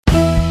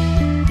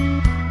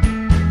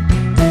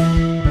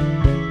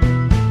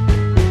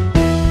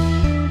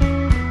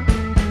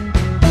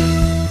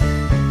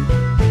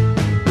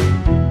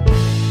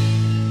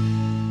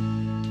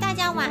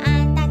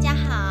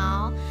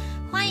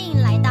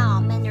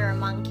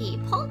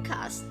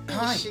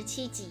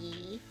17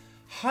集。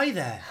Hi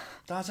there，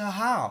大家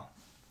好。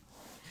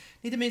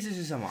你的名字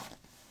是什么？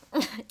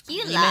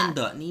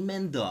你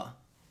们的，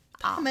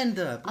他们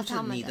的，不是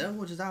你的，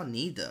我知道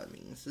你的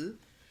名字。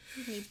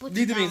你不知道？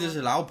你的名字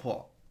是老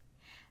婆。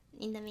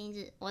你的名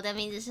字，我的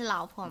名字是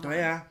老婆吗？对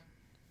呀。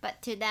But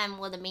to them，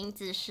 我的名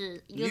字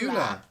是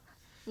Yula。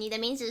你的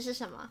名字是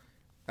什么？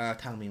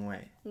汤明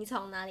伟。你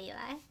从哪里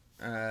来？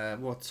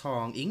我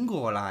从英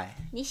国来。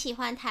你喜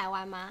欢台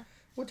湾吗？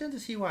我真的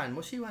喜欢，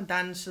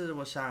但是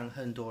我想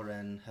很多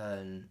人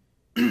很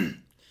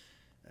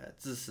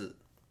自私。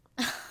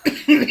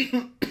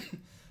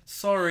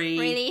Sorry.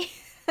 Really?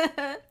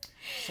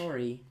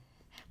 Sorry.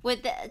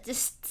 With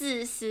just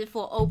自私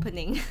for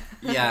opening.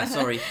 Yeah,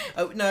 sorry.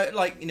 No,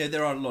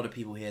 there are a lot of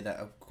people here that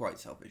are quite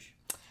selfish.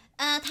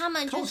 他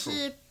们就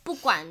是不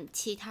管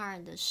其他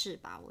人的事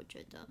吧，我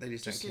觉得。They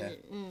just don't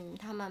care.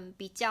 他们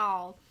比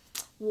较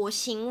我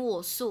行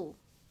我素。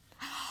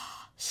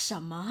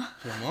什么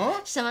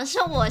是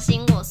我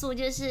行我素？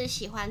就是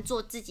喜欢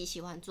做自己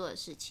喜欢做的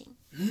事情，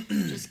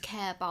就是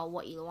care about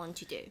what you want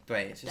to do。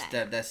对 ，it's just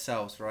their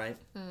selves, right？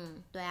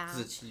 对啊。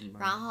自己嘛。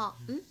然后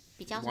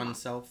比较什么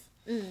 ？oneself。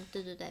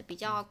对，比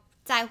较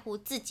在乎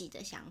自己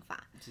的想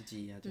法。自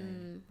己呀，对。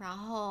然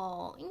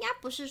后应该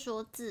不是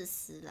说自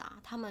私啦，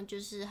他们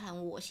就是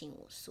很我行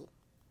我素。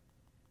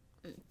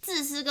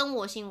自私跟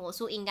我行我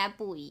素应该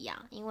不一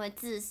样，因为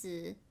自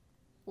私。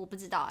我不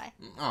知道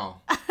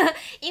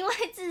因为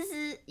自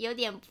私有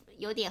点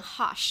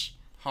harsh，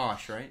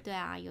 right？ 对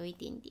啊，有一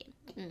点点，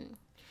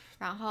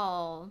然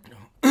后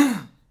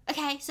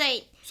，OK， 所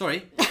以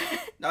 ，sorry，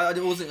 I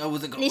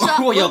wasn't， 你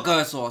说我有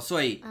咳嗽，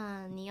所以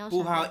你有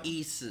不好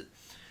意思，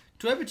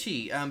对不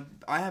起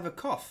，I have a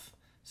cough,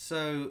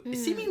 so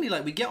it's seemingly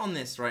like we get on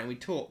this right and we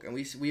talk and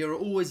we are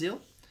always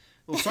ill,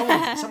 or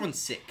someone's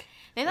sick.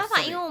 没办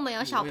法，因为我们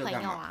有小朋友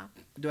啊。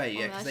对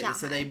 ，yeah,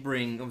 so they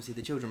bring obviously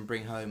the children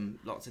bring home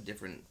lots of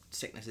different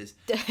sicknesses.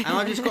 对 And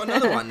I've just got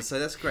another one, so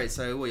that's great.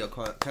 So 我有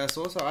咳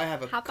嗽 so I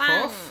have a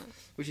cough,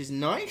 which is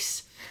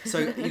nice. So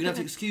you're gonna have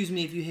to excuse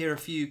me if you hear a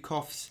few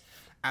coughs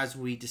as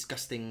we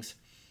discuss things.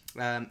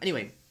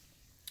 Anyway,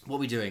 what are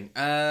we doing?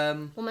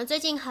 我们最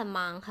近很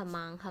忙。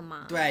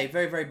对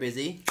very very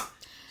busy.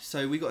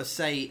 So we got to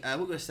say, what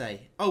we got to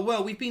say? Oh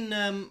well, we've been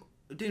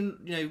doing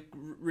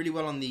really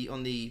well on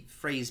the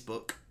phrase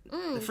book.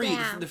 The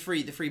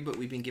free book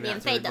we've been giving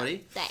out to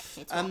everybody. 对，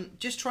没错。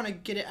Just trying to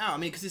get it out. I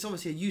mean, because it's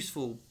obviously a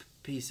useful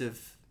piece of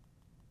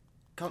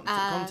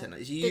content.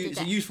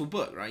 It's a useful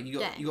book, right? You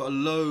got a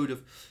load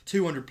of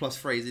 200 plus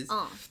phrases.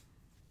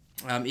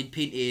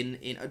 In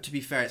to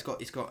be fair, it's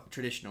got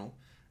traditional.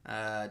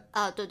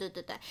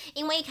 对，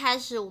因为一开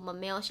始我们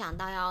没有想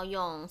到要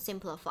用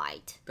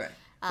simplified。对。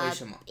为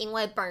什么？因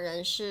为本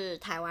人是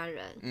台湾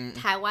人，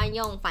台湾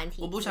用繁体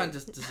字。我不想只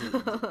是。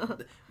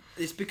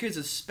It's because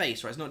of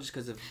space, right? It's not just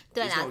because of.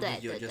 It's not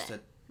because you're just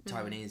a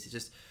Taiwanese. It's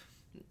just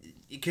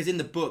because in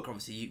the book,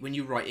 obviously, when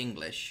you write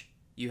English,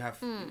 you have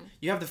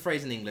the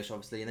phrase in English,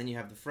 obviously, and then you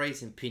have the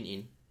phrase in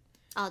pinyin.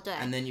 对。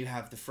And then you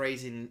have the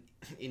phrase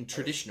in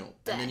traditional,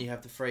 and then you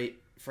have the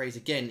phrase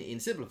again in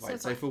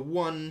simplified. So for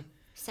one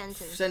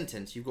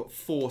sentence, you've got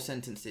 4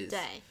 sentences.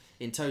 对。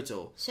In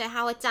total, 所以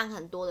它会占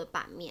很多的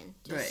版面，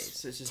对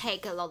so it's just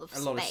take a lot of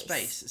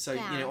space. So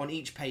on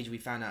each page we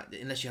found out that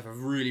unless you have a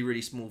really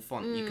really small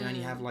font, you can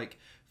only have like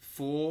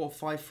 4 or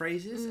 5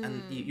 phrases,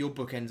 and your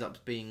book ends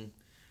up being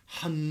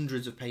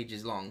hundreds of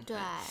pages long. 对。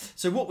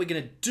So what we're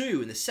going to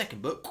do in the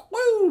second book,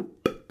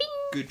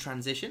 good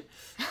transition,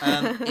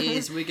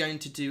 is we're going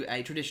to do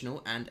a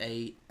traditional and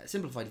a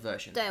simplified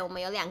version. 对，我们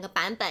有2个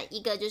版本，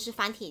一个就是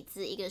繁体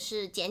字，一个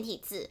是简体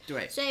字。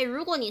对。所以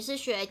如果你是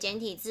学简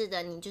体字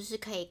的，你就是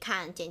可以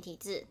看简体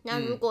字；那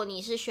如果你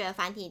是学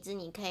繁体字，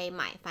你可以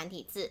买繁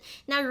体字。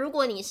那如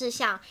果你是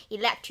像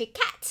Electric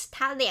Cat，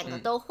 它2个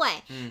都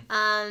会，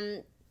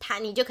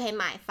你就可以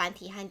买繁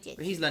体和简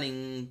体。But he's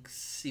learning.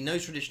 He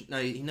knows tradition. No,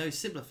 he knows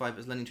simplified,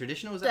 but he's learning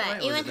traditional. Is that right?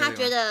 对，因为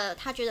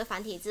他觉得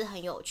繁体字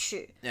很有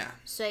趣。Yeah.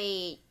 所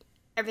以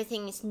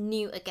everything is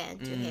new again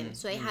to him.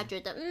 所以他觉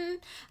得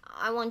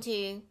I want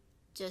to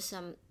just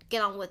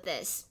get on with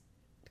this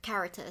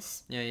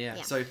characters.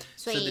 Yeah. So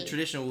the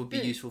traditional would be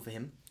useful for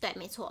him. 对，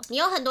没错。你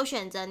有很多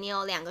选择，你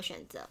有2个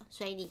选择，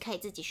所以你可以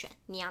自己选，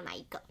你要哪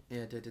一个？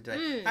 Yeah.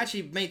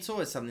 Actually, 没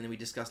错 is something that we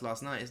discussed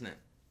last night, isn't it?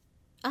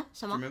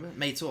 什么？ Remember?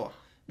 没错。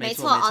没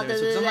错，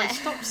对。I'm like,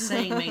 stop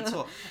saying 没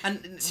错。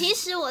And 其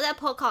实我在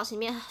podcast 里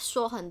面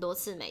说很多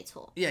次没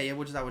错。Yeah,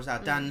 我知道。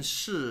但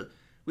是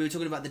we were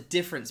talking about the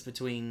difference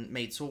between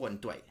没错 and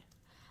对。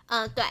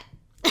对。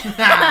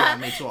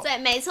没错。对，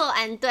没错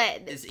and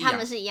对，他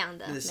们是一样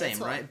的。They're the same,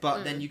 right?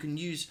 But then you can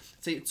use.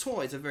 So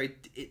错 is a very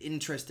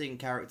interesting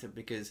character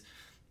because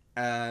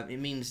it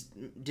means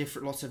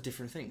lots of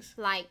different things.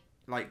 Like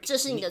这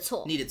是你的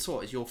错。你的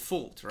错 is your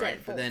fault,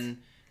 right? But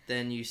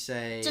then you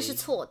say 这是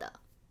错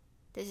的。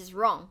This is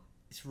wrong.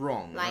 It's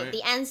wrong, like right?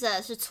 the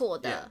answer 是错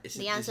的 Yeah,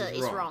 the answer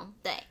is wrong.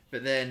 对。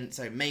But then,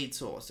 so 没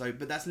错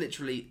but that's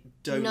literally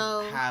don't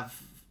have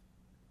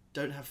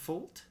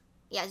fault?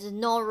 Yeah, it's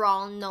no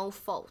wrong, no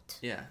fault.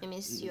 Yeah. It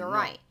means you're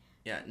right.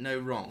 Yeah, no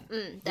wrong.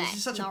对 This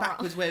is such a no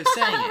backwards way of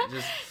saying it.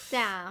 Just 对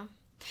啊，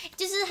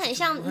就是很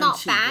像很 not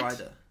奇怪 bad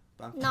的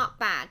not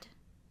bad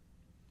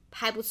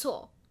还不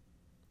错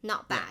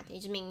not bad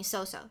it just means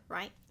so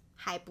right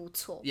还不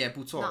错 Yeah,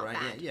 不错 Not right?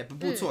 bad. Yeah,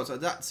 不错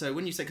So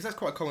when you say, because that's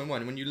quite a common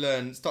one, when you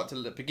start to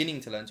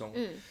beginning to learn 中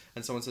文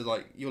and someone says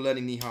like you're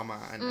learning 你好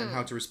吗 and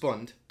how to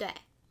respond. 对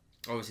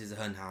Obviously, it's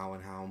很好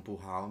很好不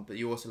好 but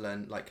you also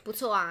learn like 不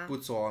错啊不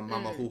错马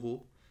马虎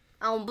虎。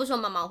我们不说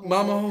马马虎虎，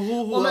马马虎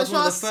虎，我们说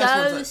That's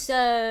one of the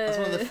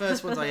so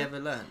first ones I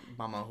ever learned.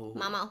 马马虎虎。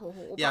马马虎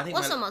虎。 Yeah, I think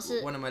为什么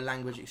是 one of my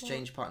language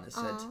exchange partners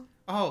said,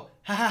 "Oh,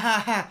 ha ha ha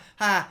ha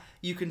ha,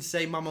 you can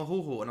say mama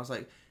hu hu," and I was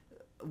like,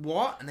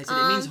 "What?" And they said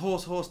it means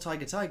horse, horse,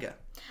 tiger, tiger.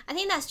 I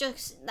think that's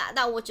just that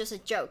was just a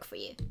joke for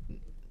you.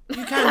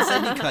 You can say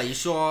你可以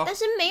说，但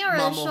是没有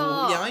人说。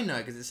 Yeah, I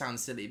know because it sounds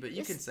silly, but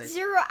you can say.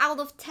 0 out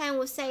of 10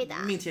 will say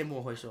that. 明天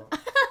我会说。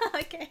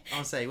 Okay.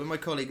 I'll say when my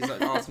colleagues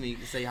like ask me,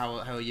 say how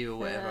are you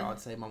or whatever, I'd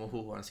say mama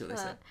hu hu and see what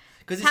they say.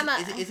 Because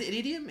is it an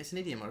idiom? It's an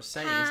idiom or a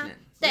saying, isn't it?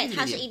 对，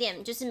它是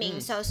idiom，就是 mean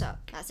so so.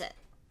 That's it.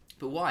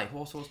 But why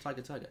horse, horse,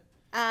 tiger, tiger?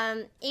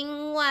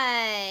 因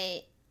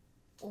为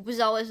我不知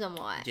道为什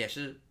么解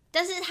释。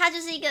但是它就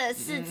是一个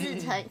四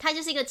字成，它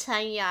就是一个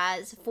成语啊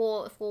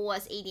 ，four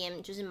words idiom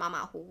就是马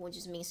马虎虎，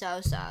就是 mean so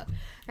so。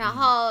然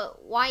后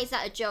why is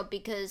that a joke?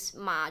 Because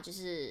马就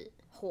是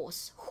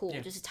horse， 虎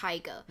就是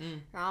tiger，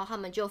然后他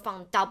们就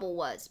放 double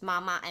words 妈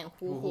妈 and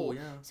虎虎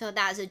 ，so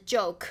that's a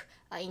joke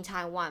in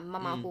Taiwan 马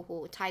马虎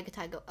虎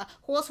tiger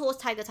horse horse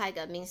tiger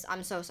tiger means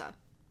I'm so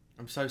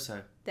so。I'm so so。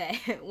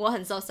对，我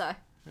很 so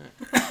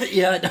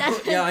so。Yeah,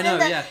 I know.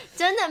 Yeah.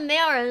 真的没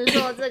有人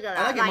说这个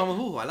啦。I like it, mama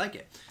hu hu. I like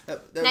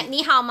it.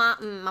 你好吗？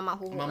马马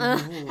虎虎，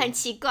很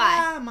奇怪。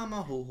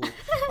Mama hu hu.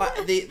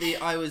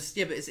 I was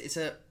but it's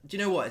a. Do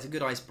you know what? It's a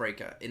good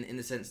icebreaker in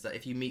the sense that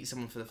if you meet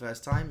someone for the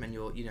first time and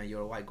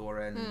you're a 外国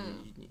人，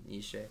你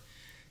学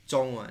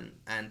中文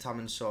and 他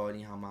们说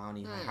你好吗？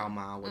你好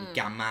吗？或你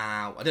干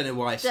嘛？ I don't know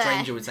why a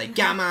stranger would say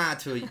干嘛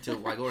to a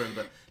外国人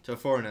but to a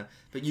foreigner,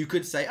 but you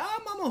could say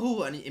mama hu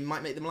hu and it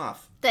might make them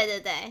laugh. 对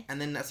对对。 And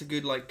then that's a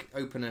good like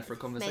opener for a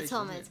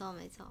conversation. 没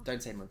错。 Don't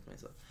say 没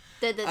错。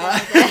对。对。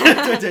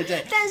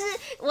但是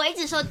我一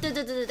直说对。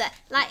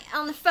Like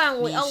on the phone,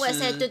 we always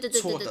say 对。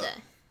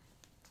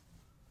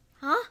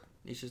啊？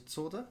你是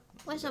错的？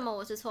为什么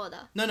我是错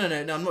的？ No.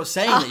 I'm not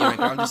saying that you're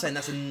incorrect. I'm just saying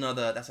that's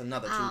another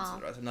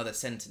truth. That's another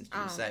sentence you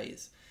can say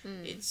is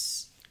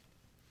it's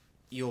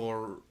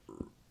you're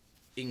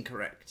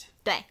incorrect.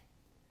 对。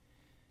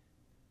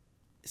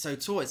 So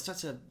错 is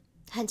such a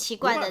很奇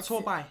怪的词。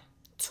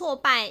挫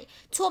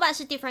败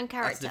是 different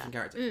character. That's a different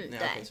character. 对。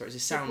Okay, so it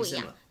just sounds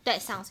similar. 对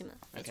 ，sounds similar.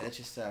 Okay, that's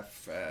just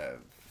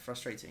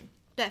frustrating.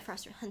 对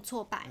frustrating 很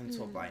挫败。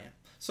挫败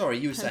Sorry,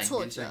 you were saying. 很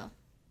挫折。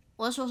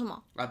我在说什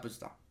么？不知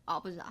道。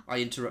不知道。 I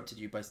interrupted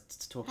you by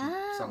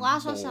talking. 我要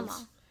说什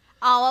么？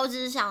我只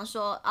是想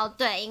说，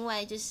对，因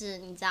为就是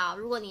你知道，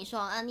如果你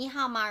说你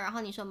好吗，然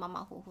后你说马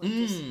马虎虎，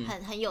就是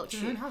很有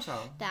趣，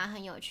对啊，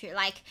很有趣。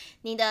Like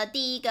你的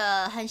第一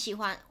个很喜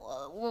欢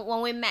when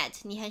we met，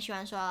 你很喜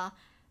欢说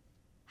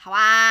好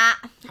啊，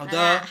好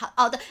的，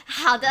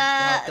好的，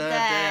对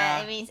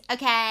，it means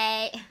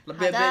okay， 好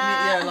的。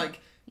Yeah, like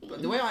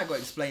the way I got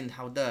explained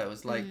好的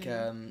was like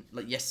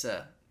like yes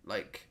sir,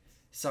 like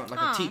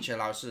a teacher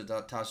老师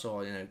他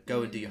说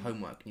go and do your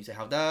homework and you say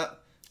好的。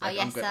Like,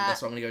 yes,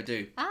 that's what I'm gonna go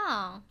do.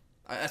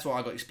 That's what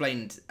I got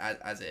explained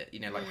as it.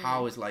 Like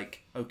how is like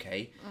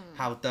okay,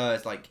 how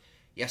is like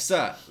yes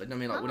sir. Like, I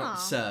mean like we're not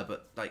sir,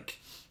 but like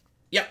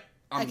yep.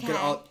 I'm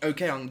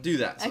gonna do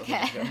that.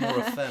 Okay. More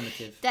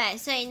affirmative. 对，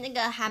所以那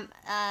个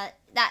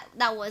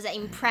that was an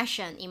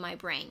impression in my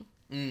brain.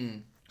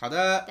 好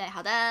的。对，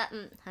好的，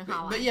很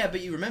好玩。But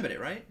you remembered it,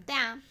 right? 对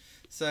啊。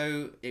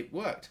 So it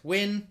worked.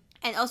 Win.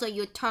 And also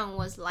your tone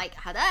was like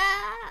好的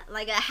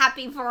like a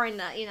happy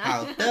foreigner, you know.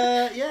 好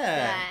的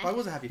yeah. But I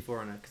was a happy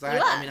foreigner because I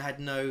had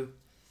no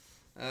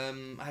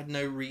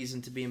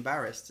reason to be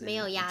embarrassed. 没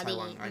有压力。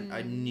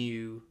 I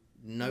knew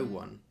no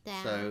one.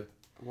 So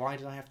why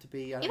did I have to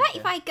be?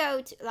 If I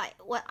go to like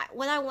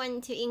when I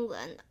went to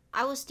England,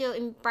 I was still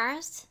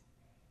embarrassed.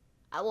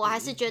 我还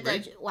是觉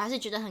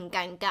得很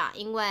尴尬，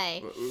因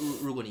为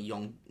如果你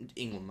用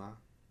英文吗？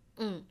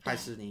还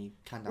是你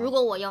看到？如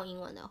果我用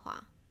英文的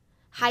话。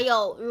还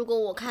有，如果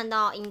我看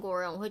到英国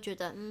人，我会觉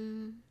得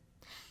，I'm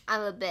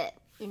a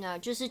bit，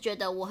 就是觉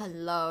得我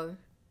很 low，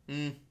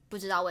不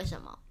知道为什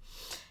么，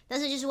但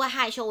是就是会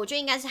害羞，我觉得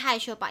应该是害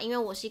羞吧，因为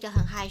我是一个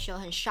很害羞、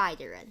很 shy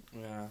的人，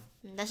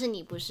但是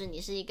你不是，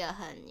你是一个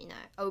很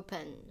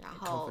open， 然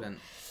后 confident，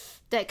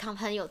 对，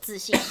很有自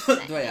信，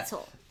对，没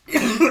错。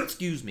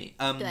Excuse me，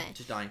 对，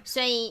 just dying。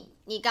所以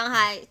你刚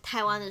来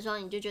台湾的时候，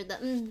你就觉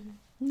得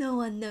No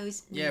one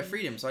knows. Yeah,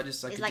 freedom. So I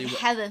could like do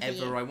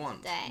whatever I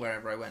want,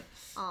 wherever I went.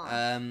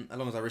 As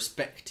long as I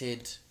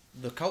respected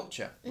the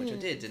culture, which I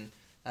did,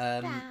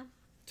 and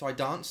so I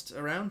danced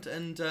around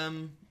and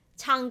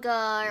唱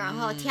歌，然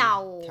后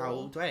跳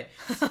舞，对，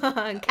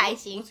很开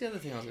心。 What's the other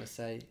thing I was going to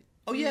say?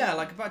 Oh yeah,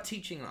 like about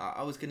teaching.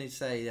 I was going to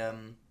say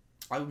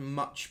I would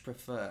much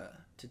prefer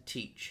to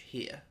teach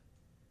here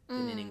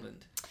than in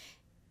England.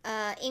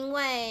 因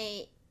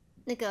为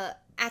那个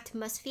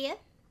atmosphere.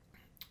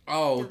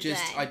 Oh,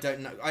 just I don't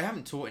know. I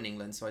haven't taught in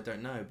England, so I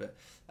don't know. But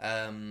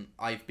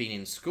I've been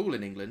in school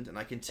in England, and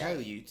I can tell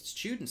you,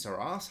 students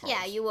are assholes.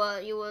 Yeah, you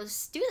were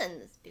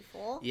students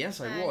before. Yes,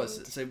 I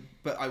was. So,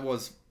 but I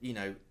was,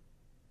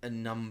 a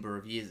number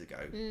of years ago.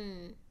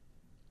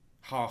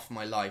 Half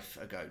my life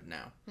ago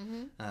now.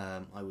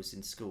 I was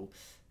in school,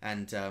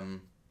 and no,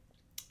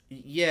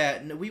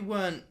 we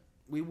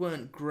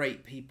weren't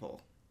great people.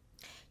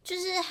 就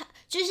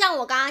像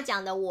我刚刚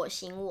讲的我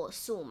行我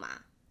素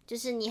嘛，就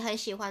是你很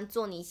喜欢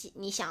做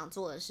你想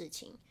做的事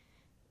情。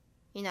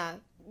You know,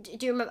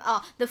 do you remember?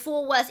 Oh, the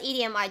 4 words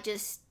idiom I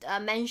just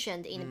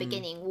mentioned in the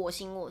beginning. 我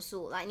行我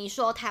素。来，你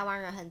说台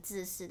湾人很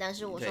自私，但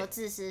是我说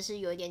自私是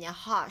有一点点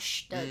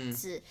harsh 的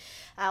字。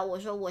我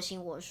说我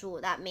行我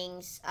素 ，that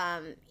means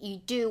you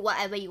do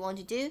whatever you want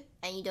to do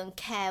and you don't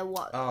care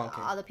what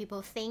other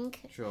people think.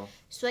 Sure.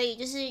 所以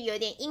就是有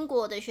点英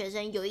国的学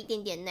生有一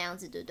点点那样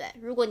子，对不对？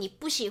如果你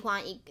不喜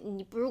欢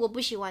如果不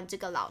喜欢这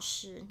个老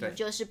师，你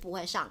就是不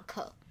会上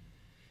课。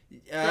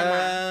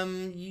I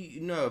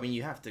mean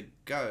you have to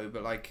go,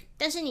 but like.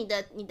 但是你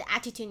的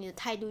attitude, 你的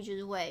态度就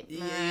是会。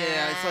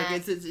Yeah, it's like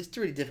it's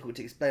really difficult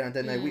to explain. I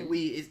don't know.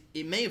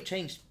 It may have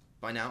changed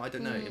by now. I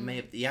don't know.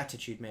 The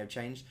attitude may have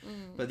changed,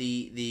 but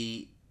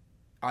the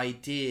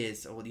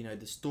ideas or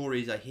the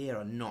stories I hear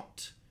are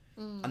not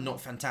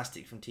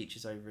fantastic from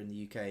teachers over in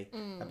the UK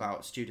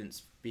about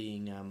students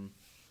being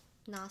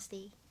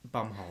nasty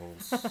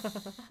bumholes.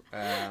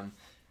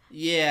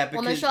 Yeah, because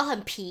我们说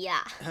很皮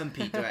啊。很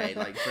皮，对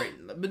like great,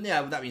 but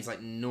yeah, that means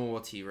like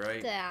naughty,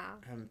 right? 对啊。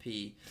很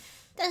皮。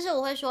但是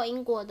我会说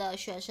英国的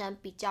学生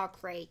比较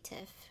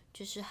creative，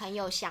 就是很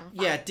有想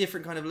法。Yeah,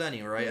 different kind of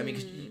learning, right? I mean,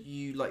 because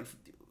you like,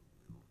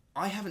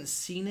 I haven't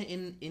seen it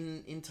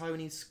in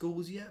Taiwanese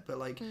schools yet, but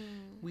like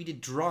we did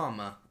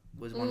drama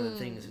was one of the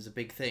things. It was a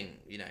big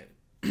thing,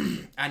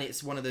 and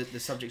it's one of the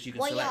subjects you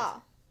can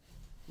select.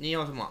 你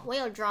有什么？我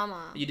有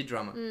drama. You did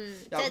drama.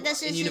 但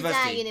是是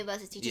在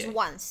university 就是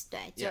once，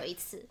 对，只有一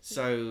次。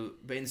So,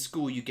 but in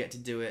school you get to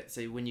do it.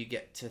 So when you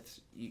get to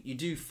you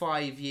do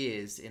 5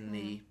 years in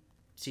the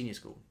senior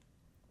school.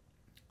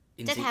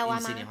 在台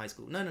湾吗？ In senior high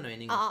school. No, in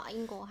England.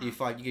 英国。You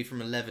go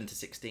from 11 to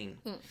 16.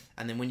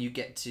 And then when you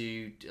get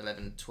to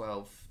 11,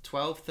 12,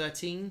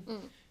 13,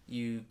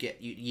 you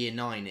get year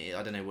 9. I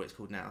don't know what it's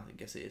called now. I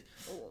guess it is.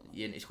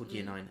 It's called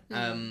year 9.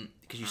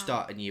 Because you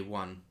start in year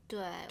 1.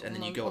 对， and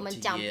then you go up to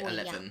year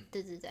 11.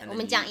 对，我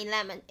们讲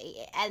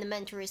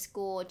elementary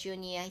school,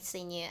 junior,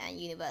 senior, and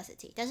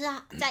university. 但是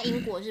在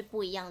英国是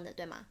不一样的，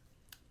对吗？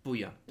不一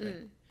样，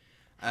对。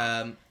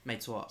没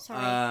错。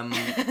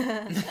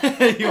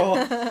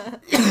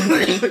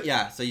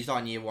Yeah, so you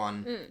start in year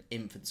 1,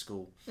 infant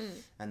school,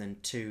 and then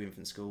 2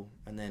 infant school,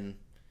 and then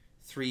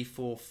 3,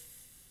 4,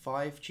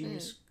 5 junior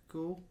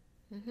school,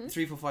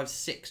 3, 4, 5,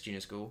 6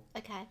 junior school.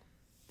 Okay.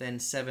 Then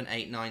 7,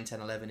 8, 9,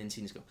 10, 11 in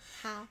senior school.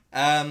 How?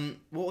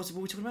 What were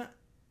we talking about?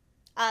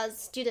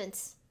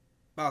 Students.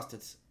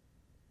 Bastards.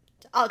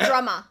 Oh,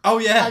 drama. Oh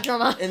yeah.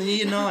 Drama. In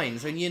year 9,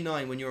 so in year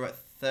 9 when you're about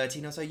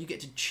 13 or so, you get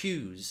to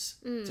choose.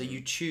 So you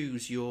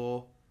choose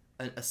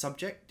a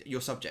subject,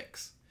 your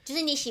subjects. 就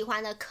是你喜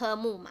欢的科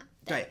目嘛。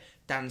对，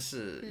但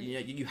是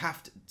you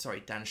have to.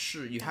 Sorry, 但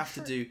是 you have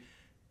to do.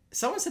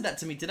 Someone said that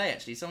to me today.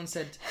 Actually, someone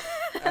said,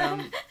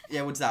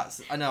 "Yeah, what's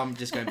that?" I know I'm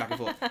just going back and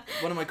forth.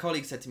 One of my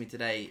colleagues said to me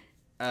today,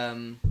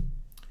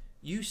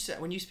 "You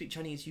when you speak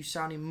Chinese, you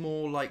sounding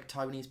more like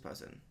Taiwanese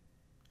person."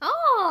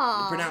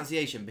 Oh. The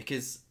pronunciation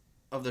because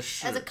of the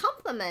sh. As a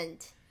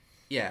compliment.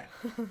 Yeah.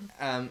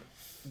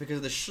 Because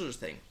of the sh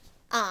thing.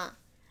 Oh.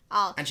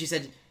 And she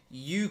said,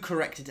 you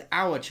corrected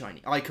our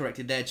Chinese. I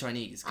corrected their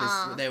Chinese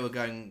because they were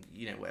going,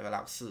 whatever,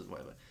 Lao Si,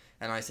 whatever.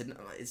 And I said, no,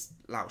 it's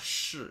Lao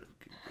Shi.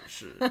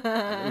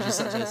 Which is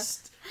such an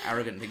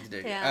arrogant thing to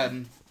do. Yeah.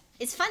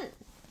 It's fun.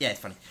 Yeah, it's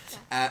funny.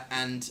 Yeah.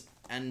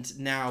 And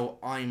now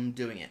I'm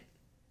doing it.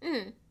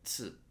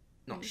 Si,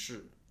 not Shi.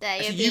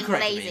 Actually, you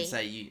correct lazy. me and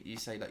say you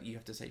say like you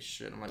have to say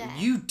sh, and I'm like, well,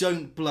 you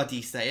don't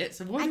bloody say it.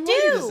 So why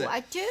do I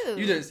do.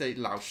 You don't say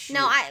lao sh.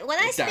 No, when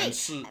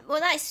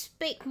I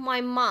speak my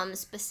mum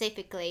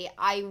specifically,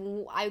 I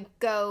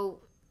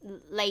go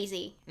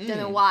lazy. Don't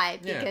know why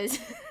because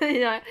you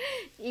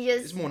just.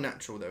 It's more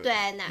natural though.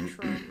 对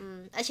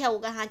natural. 而且我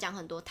跟他讲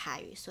很多台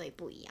语，所以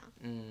不一样。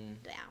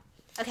对啊。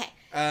Okay.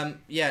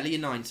 Yeah, year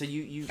 9. So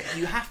you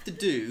have to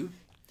do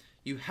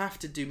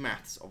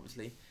maths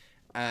obviously.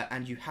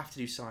 And you have to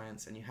do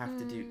science, and you have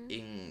to do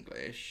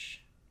English.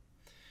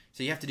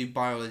 So you have to do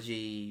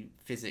biology,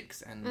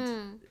 physics, and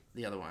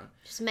the other one.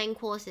 Just main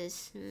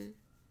courses.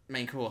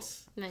 Main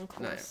course. Main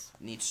course.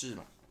 你吃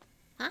吗？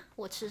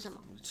我吃什么？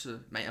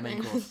吃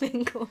main course.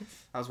 Main course.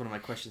 That was one of my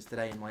questions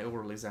today in my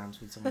oral exams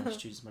with some of my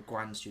students, my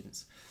Guan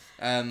students.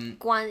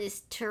 Guan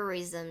is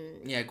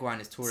tourism. Yeah,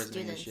 Guan is tourism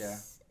students. English. Yeah.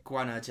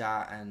 Guan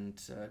Erjia and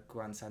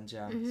Guan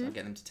Sanjia. So I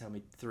get them to tell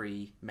me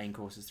 3 main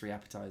courses, 3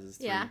 appetizers,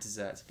 3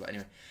 desserts. But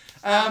anyway,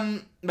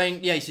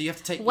 so you have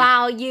to take.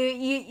 Wow,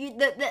 you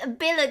the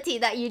ability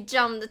that you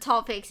jump the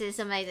topics is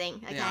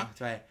amazing. Okay. Yeah,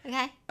 right.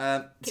 Okay.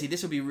 See,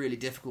 this will be really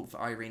difficult for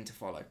Irene to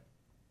follow.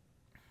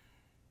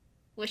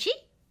 Was she?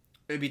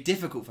 It would be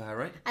difficult for her,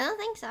 right? I don't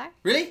think so.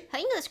 Really? Her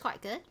English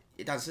quite good.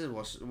 但是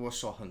我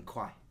说很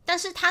快。但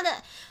是她的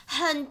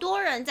很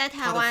多人在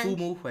台湾，她的父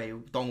母会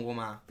懂我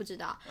吗？不知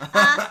道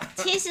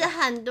其实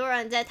很多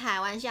人在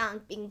台湾，像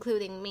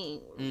including me，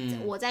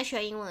我在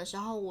学英文的时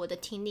候，我的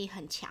听力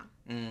很强，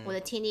我的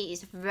听力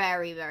is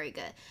very very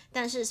good，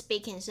 但是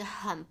speaking 是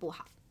很不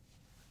好。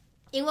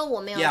因为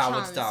我没有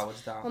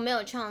chance， 我没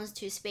有 chance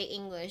to speak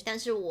English， 但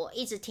是我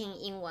一直听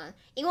英文，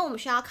因为我们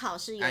需要考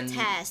试有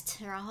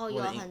test， 然后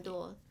有很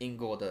多英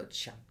国的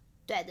腔。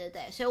对对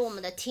对，所以我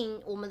们的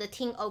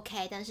听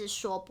OK， 但是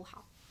说不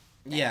好。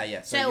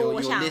Yeah. So your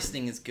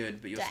listening is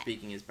good, but your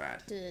speaking is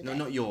bad. No,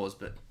 not yours,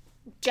 but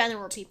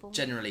general people.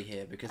 Generally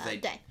here, because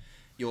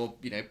you're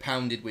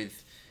pounded with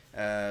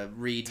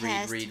read,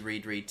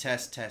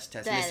 test,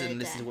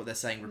 listen to what they're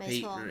saying,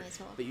 repeat,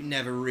 but you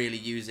never really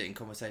use it in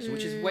conversation,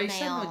 which is way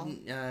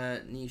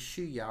similar. 你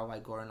需要外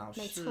国人老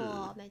师。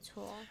没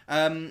错。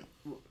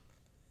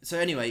So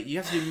anyway,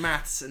 you have to do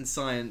maths and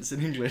science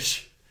and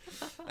English.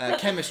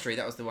 Chemistry,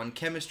 that was the one.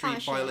 Chemistry,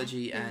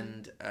 biology,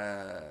 and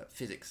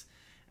physics.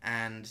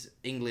 And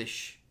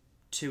English,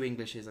 2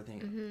 Englishes, I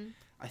think.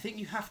 I think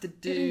you have to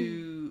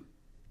do...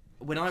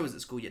 When I was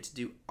at school, you had to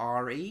do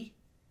RE.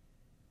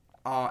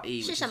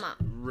 RE, which is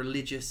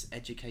religious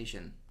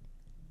education.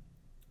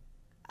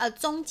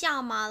 宗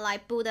教吗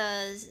Like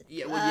Buddha's,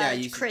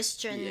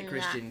 Christian,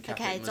 Christian,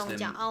 Catholic, Muslim. Okay, 宗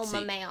教我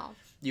们没有。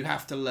You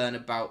have to learn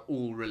about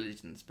all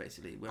religions,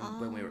 basically,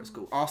 when we were at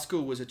school. Our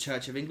school was a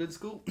Church of England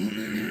school.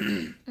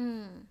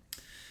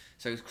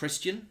 So it was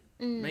Christian,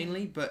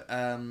 mainly, but...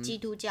 基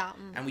督教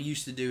And we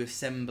used to do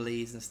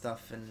assemblies and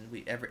stuff, and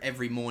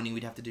every morning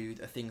we'd have to do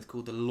a thing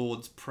called the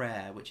Lord's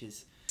Prayer, which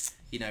is,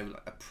 like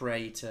a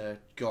pray to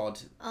God,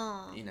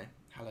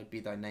 hallowed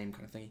be thy name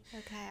kind of thing.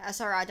 Okay,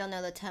 sorry, I don't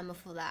know the term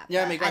for that.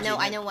 Yeah,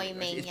 I know what you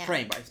mean. It's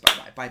praying, but it's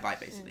bye,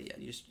 basically. Yeah,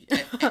 you just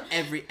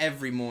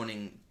every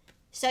morning...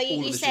 So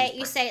you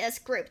say a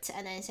script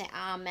and then say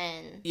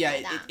amen.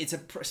 Yeah, it's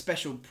a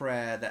special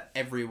prayer that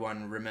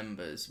everyone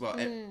remembers. Well,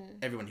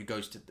 everyone who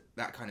goes to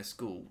that kind of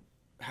school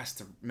has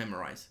to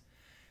memorize,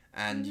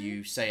 and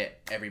you say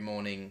it every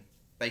morning.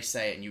 They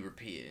say it and you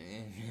repeat it.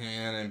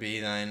 Hallowed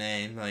be thy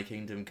name, thy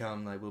kingdom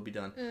come, thy will be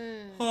done.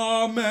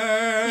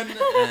 Amen.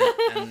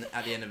 and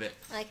at the end of it.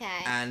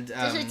 Okay. And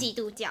这是基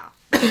督教。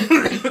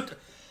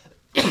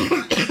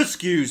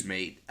Excuse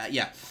me.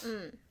 Yeah.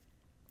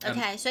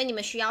 Okay, 所以你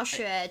们需要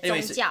学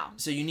宗教。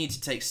So you need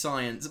to take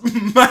science,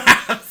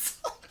 maths.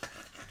 What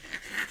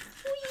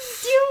are you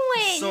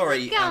doing?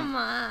 Sorry. 干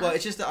嘛 well,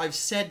 it's just that I've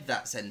said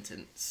that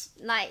sentence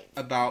like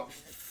about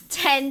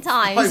 10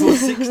 times. 5 or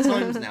 6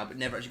 times now, but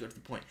never actually got to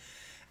the point.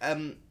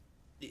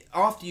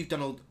 After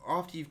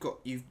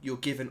you're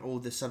given all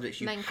the subjects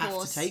you have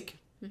to take.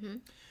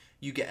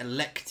 You get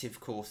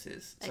elective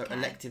courses, so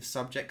elective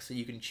subjects. So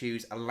you can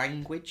choose a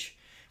language.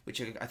 Which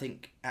I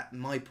think at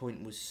my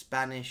point was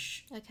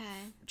Spanish,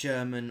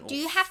 German, or Do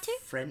you have to?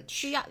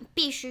 French.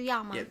 必须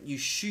要吗 Yeah, 你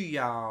需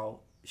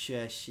要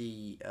学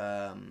习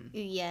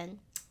语言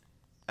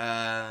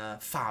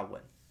法文。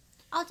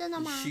真的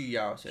吗？你需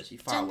要学习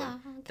法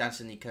文，但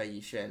是你可以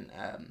选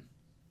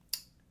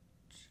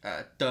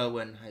德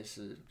文还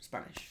是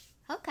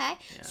Spanish。Okay,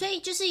 所以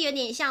就是有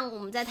点像我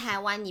们在台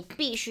湾，你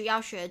必须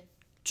要学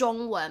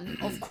中文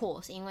，of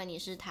course， 因为你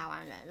是台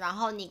湾人，然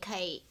后你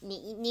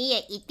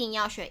也一定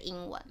要学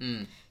英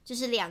文，就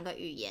是2个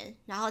语言。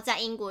然后在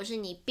英国是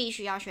你必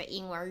须要学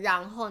英文，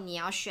然后你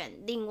要选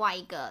另外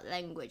一个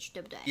language，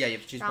 对不对 ？Yeah, you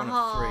have to choose 然 one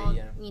后 of 3.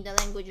 Yeah. 你的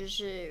language 就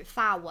是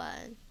法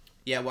文。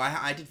Yeah, well,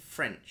 I did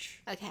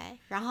French. Okay,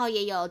 然后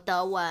也有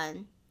德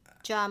文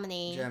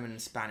German and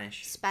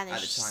Spanish at the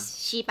time.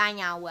 西班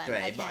牙文。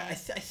对 but I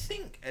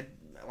think.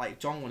 Like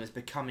中文 is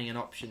becoming an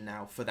option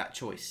now for that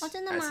choice at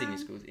senior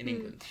schools in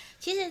England.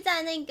 其实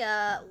在那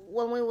个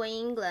When we were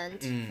in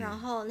England, 然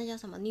后那叫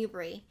什么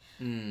Newbury,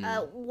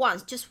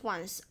 just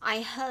once,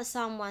 I heard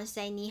someone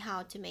say 你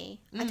好 to me.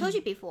 I told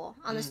you before,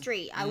 on the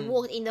street. I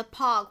walked in the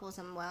park or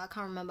somewhere, I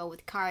can't remember,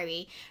 with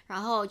Kyrie. 然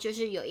后就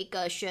是有一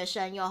个学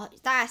生，有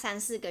大概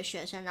3-4个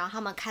学生，然后他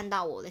们看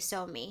到我 they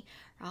saw me,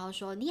 然后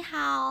说你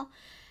好。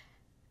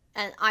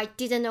And I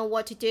didn't know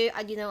what to do.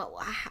 I didn't know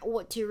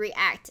what to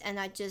react, and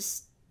I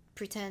just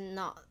pretend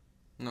not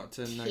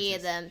to hear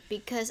them,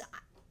 because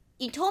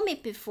you told me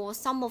before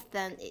some of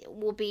them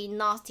will be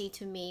nasty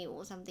to me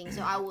or something,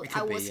 so I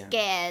was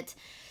scared.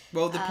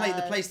 Well, the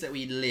place that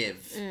we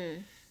live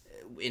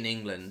in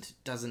England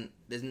doesn't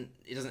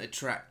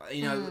attract,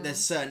 there's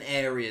certain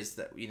areas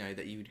that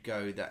that you would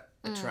go that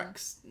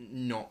attracts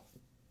not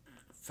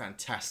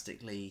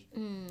fantastically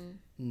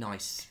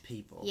nice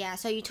people. Yeah,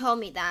 so you told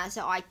me that,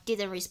 so I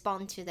didn't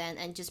respond to them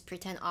and just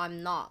pretend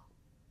I'm not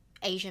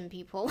Asian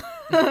people.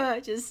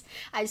 I just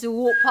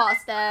walk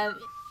past them,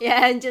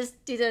 and just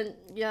didn't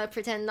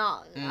pretend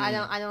not. I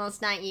don't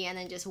understand you, and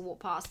then just walk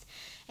past.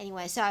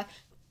 Anyway, so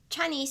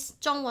Chinese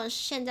中文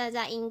现在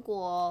在英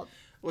国。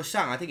Well,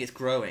 I think it's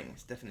growing.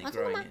 It's definitely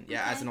growing.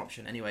 Yeah, as an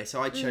option. Anyway,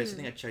 so I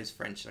think I chose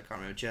French. I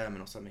can't remember,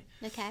 German or something.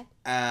 Okay.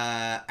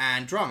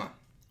 And drama.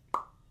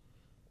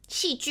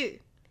 戏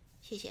剧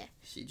谢谢。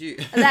喜剧。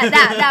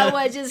that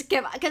word just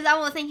came because I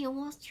was thinking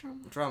what's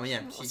drama? Drama,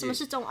 yeah. 什么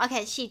是中文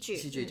 ？OK， 戏剧。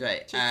戏剧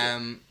对。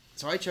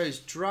So I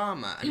chose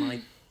drama and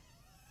I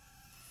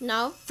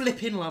No.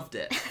 flipping loved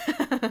it.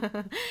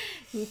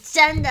 你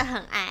真的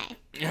很爱。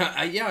Yeah,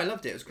 I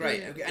loved it. It was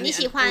great. And 你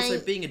喜欢 also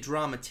being a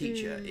drama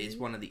teacher is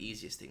one of the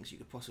easiest things you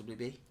could possibly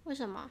be. 为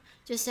什么？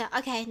就是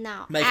OK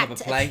now Make up a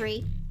act play. a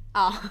tree.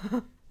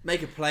 Oh.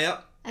 Make a play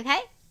up.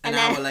 Okay. An And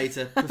hour then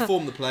later,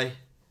 perform the play.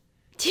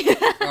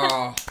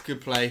 Oh, good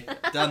play.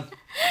 Done.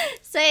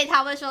 所以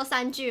他会说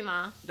3句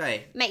吗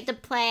Day.？Make the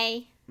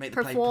play. Make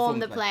the play, perform perform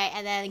the the play,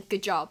 and then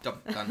good job.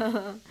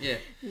 Done. Yeah.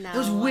 No It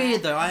was way.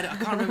 weird though. I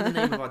can't remember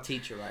the name of our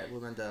teacher, right?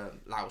 我们的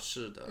老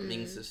师的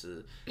名字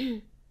是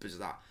不知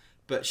道.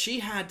 But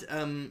she had,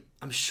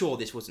 I'm sure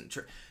this wasn't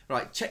true.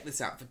 Right, check this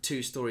out for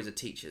 2 stories of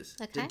teachers.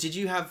 Okay. Did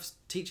you have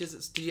teachers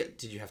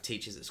did you have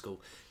teachers at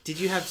school? Did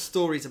you have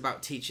stories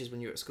about teachers when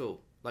you were at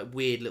school? Like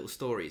weird little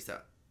stories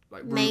that,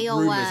 like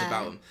rumors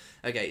about them.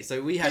 Okay,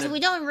 so we had Because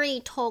we don't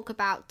really talk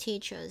about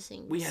teachers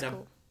in we had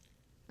school.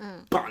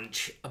 a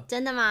bunch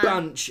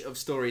of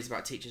stories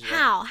about teachers.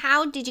 Right?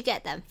 How did you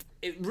get them?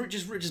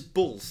 Just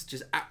balls,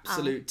 just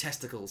absolute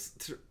testicles.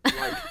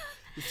 Like,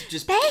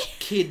 just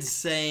kids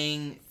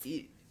saying...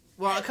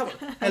 Well, come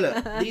on. Hey,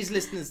 look, these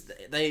listeners,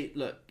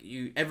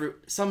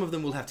 some of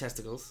them will have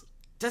testicles.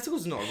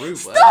 Testicles is not a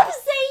rude word. Stop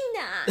saying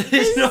that!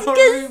 It's not a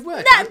rude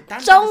word.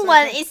 That 中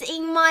文 is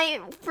in my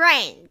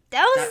brain.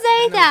 Don't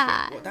say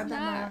that. What, Dan?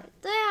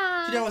 对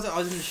啊。 Do you know, I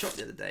was in the shop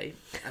the other day,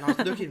 and I was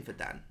looking for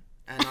Dan,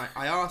 and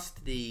I asked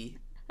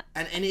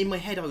and in my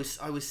head I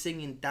was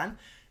singing Dan,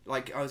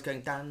 like I was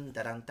going Dan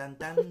Dan Dan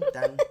Dan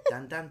Dan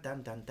Dan Dan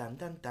Dan Dan Dan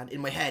Dan Dan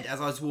in my head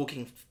as I was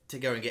walking to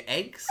go and get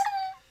eggs,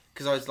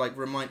 because I was like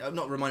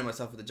not reminding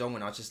myself of the John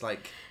one. I was just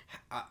like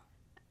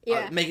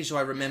making sure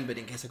I remembered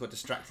in case I got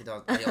distracted.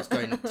 I was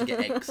going to get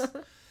eggs,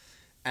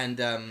 and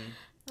I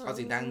was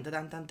saying Dan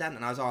Dan Dan Dan,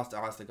 and I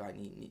asked the guy,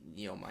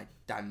 "You my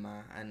Dan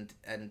ma," and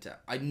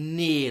I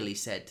nearly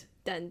said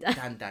Dan,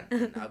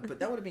 but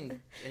that would have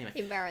been anyway.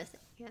 Embarrassing.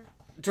 Yeah.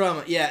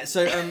 Drama, yeah.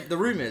 So the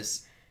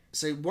rumours.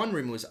 So one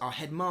rumour was our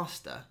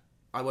headmaster.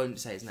 I won't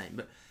say his name,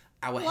 but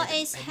What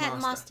is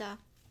headmaster?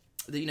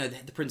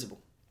 The principal.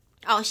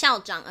 Oh,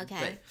 校长.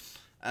 Okay.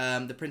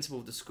 Right. The principal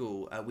of the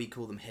school. We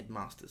call them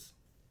headmasters.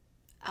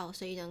 Oh,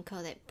 so you don't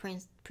call it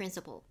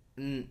principal?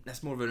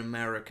 That's more of an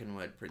American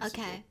word,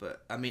 principal. Okay.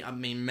 But I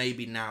mean,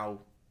 maybe now,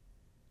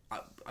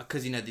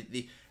 because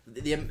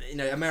the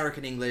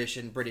American English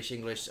and British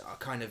English are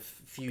kind of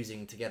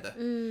fusing together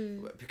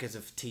because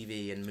of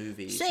TV and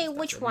movies. So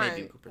which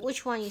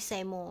one you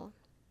say more?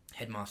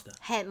 Headmaster.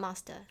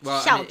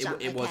 Well, 校长,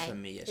 it was for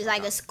me. Yeah, it's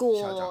like a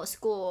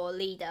school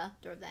leader,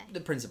 对不对?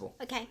 The principal.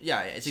 Okay.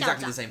 Yeah, it's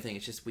exactly the same thing.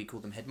 It's just we call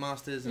them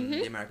headmasters and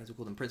the Americans will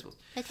call them principals.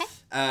 Okay.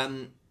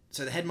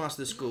 So the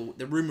headmaster of the school,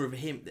 the rumour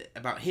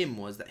about him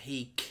was that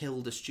he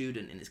killed a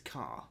student in his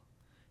car.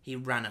 He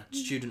ran a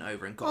student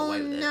over and got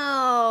away with it.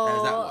 No. There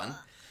was that one.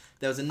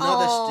 There was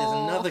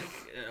another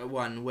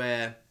one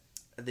where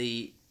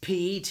the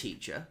PE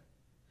teacher,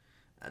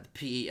 the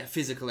PE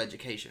physical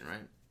education,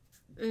 right?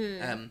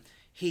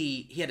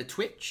 He had a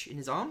twitch in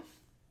his arm.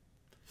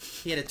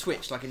 He had a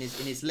twitch like in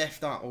his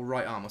left arm or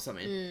right arm or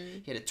something.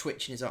 He had a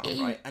twitch in his arm,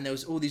 right? And there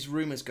was all these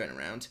rumours going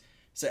around.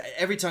 So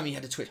every time he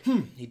had a twitch,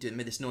 he'd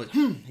made this noise.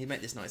 He'd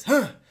make this noise.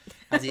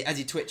 As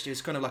he twitched, it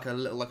was kind of like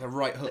a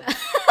right hook.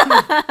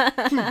 Like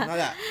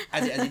that.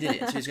 As he did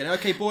it. So he was going,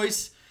 okay,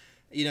 boys,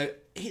 he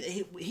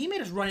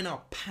made us run in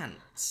our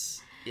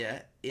pants.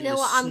 Yeah. In the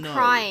I'm snow,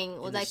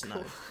 crying. in the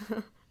snow.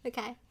 Cool.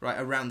 Okay. Right,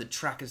 around the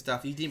track and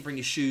stuff. You didn't bring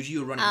your shoes.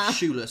 You were running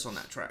shoeless on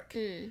that track.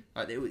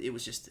 Like, it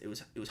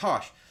was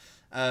harsh.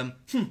 So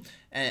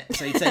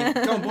he'd say,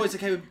 "Come on, boys.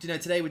 Okay,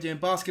 today we're doing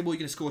basketball. You're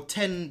going to score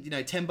 10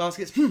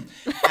 baskets. And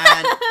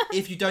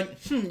if you don't,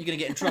 you're going to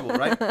get in trouble,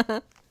 right?"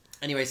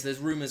 Anyway, so there's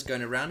rumours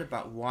going around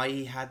about why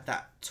he had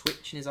that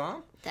twitch in his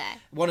arm. There.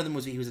 One of them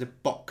was he was a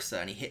boxer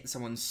and he hit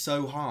someone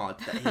so hard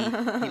that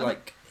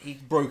he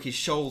broke his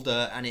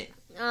shoulder and it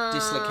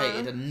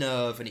dislocated a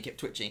nerve and he kept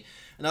twitching.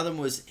 Another one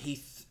was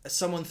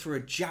someone threw a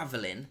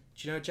javelin.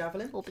 Do you know a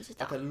javelin? 我不知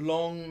道. Like a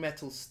long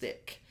metal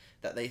stick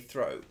that they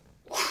throw.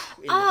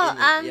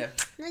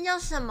 那叫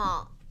什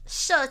么？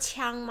射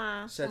枪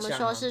吗？射枪吗？我们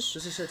说是，这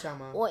是射枪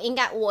吗？我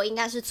应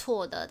该是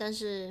错的，但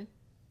是。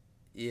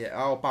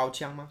包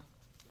枪吗？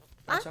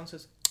包枪是？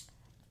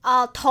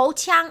头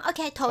枪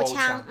 ，OK， 头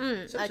枪，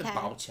是不是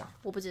包枪？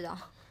我不知道。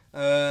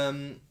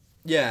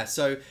Yeah,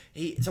 so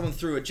someone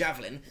threw a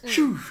javelin,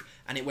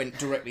 and it went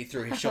directly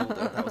through his shoulder.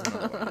 That was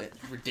another one.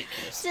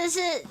 Ridiculous. 就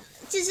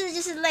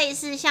是类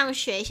似像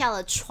学校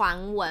的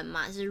传闻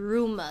嘛，是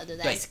rumor 对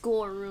不对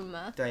 ？School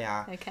rumor. 对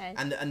呀。Okay.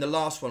 And the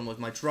last one was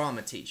my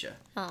drama teacher.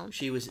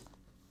 She was.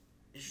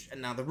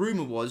 Now the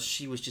rumor was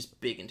she was just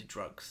big into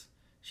drugs.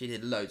 She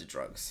did loads of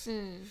drugs.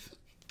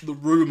 The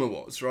rumor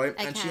was right,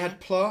 and she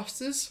had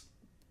plasters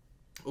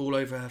all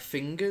over her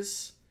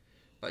fingers.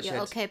 Like she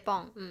had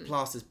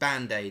plasters,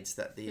 band-aids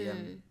that the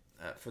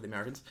for the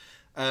Americans.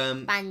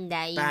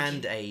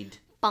 Band-aid.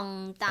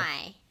 绷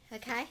带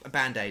OK， A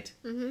band-aid.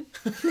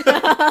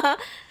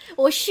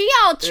 我需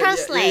要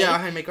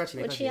translate。没关系，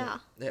我需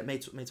要。没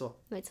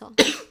错。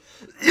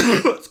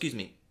Excuse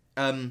me.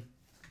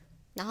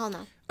 然后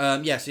呢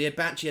？Yeah, so she had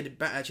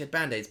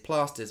band-aids,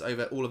 plasters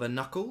over all of her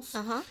knuckles.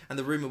 And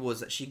the rumor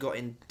was that she got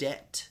in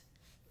debt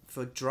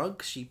for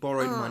drugs. She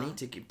borrowed money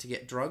to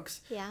get drugs.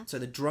 Yeah. So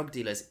the drug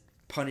dealers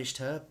punished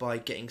her by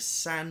getting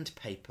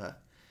sandpaper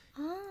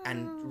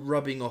and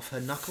rubbing off her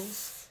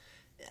knuckles.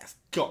 That's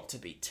got to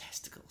be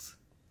testicles.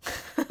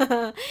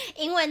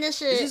 因为那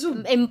是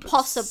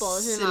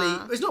impossible 是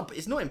吗？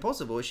 It's not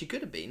impossible. She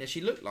could have been. She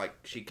looked like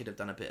she could have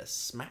done a bit of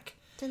smack.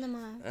 真的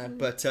吗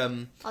？But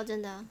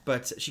真的。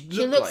But she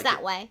looks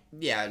that way.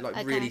 Yeah,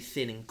 like really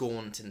thin and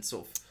gaunt and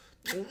sort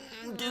of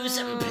do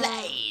some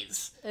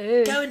plays.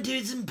 Ooh. Go and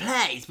do some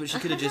plays. But she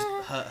could have just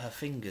hurt her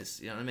fingers.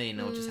 You know what I mean?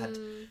 Or just had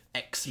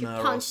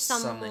eczema or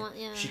something.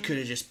 Yeah. She could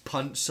have just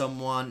punched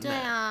someone. 对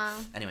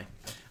啊。Anyway.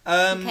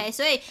 OK，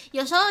 所以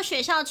有时候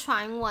学校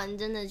传闻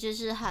真的就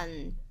是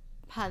很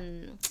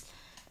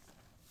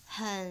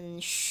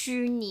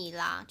虚拟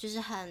啦，就是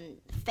很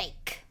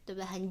fake， 对不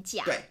对？很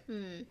假。对。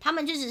他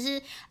们就只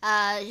是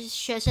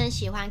学生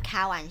喜欢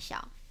开玩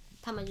笑，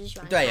他们就喜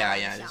欢开玩笑。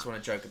对呀 just want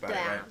to joke about it,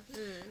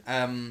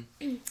 right?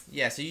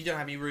 Yeah, so you didn't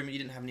have any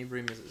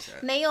rumors at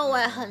the 没有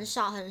很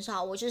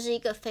少，我就是一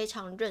个非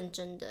常认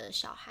真的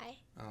小孩。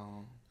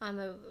Oh. I'm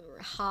a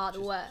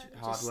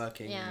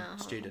hardworking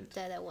student.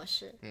 对，我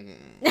是。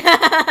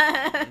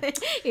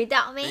遇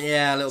到没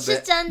 ？Yeah, a little bit.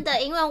 是真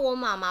的，因为我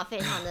妈妈非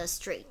常的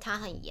strict， 她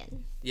很严。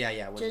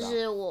Yeah. 就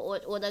是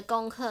我的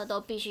功课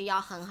都必须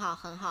要很好。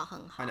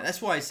I know.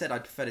 That's why I said I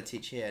prefer to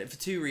teach here for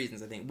two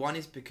reasons. I think one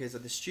is because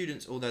of the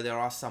students, although there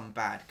are some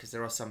bad, because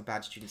there are some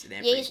bad students in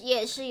every.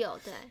 也是有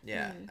对。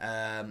Yeah.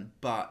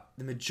 But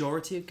the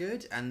majority are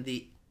good, and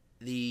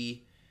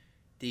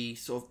the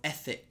sort of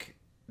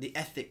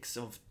ethics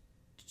of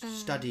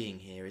studying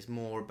here is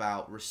more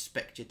about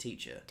respect your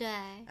teacher. 对。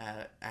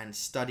And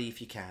study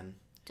if you can.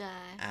 对。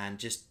And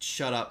just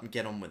shut up and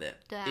get on with it.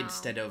 对啊。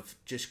 Instead of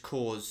just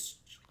cause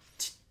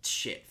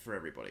shit for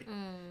everybody.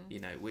 You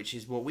know, which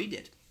is what we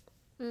did.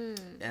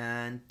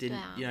 And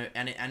didn't, you know,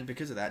 and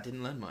because of that,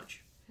 didn't learn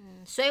much.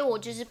 所以我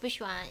就是不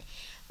喜欢。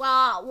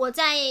我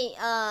在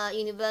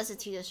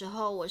university 的时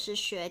候，我是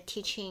学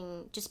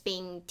teaching, just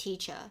being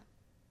teacher.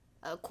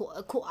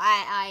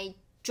 I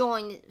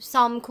joined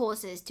some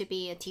courses to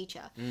be a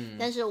teacher.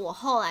 但是我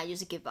后来就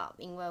是 give up，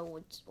 因为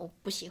我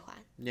不喜欢。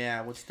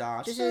Yeah, what's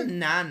that? 就是很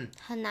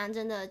难，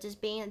真的，就是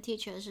being a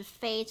teacher 是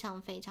非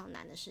常非常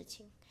难的事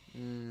情。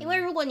因为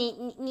如果你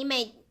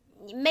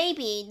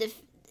maybe the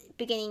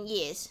beginning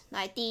years，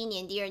 来第一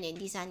年、第二年、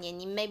第三年，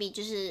你 maybe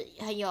就是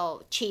很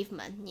有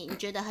achievement， 你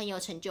觉得很有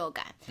成就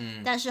感。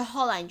但是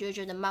后来你就会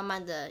觉得慢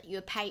慢的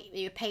your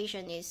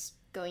patience is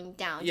going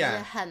down， 就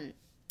是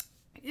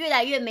越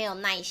来越没有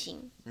耐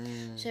心。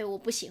所以我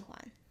不喜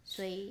欢。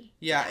所以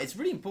Yeah, it's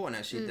really important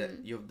actually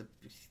that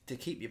to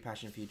keep your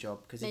passion for your job,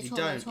 because if you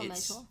don't, it's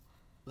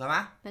什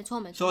么？没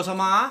错。说什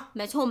么？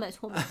没错。对。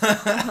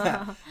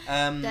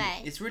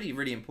 It's really,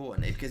 really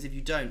important, because if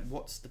you don't,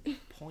 what's the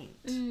point?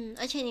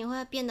 而且你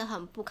会变得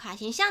很不开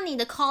心。像你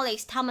的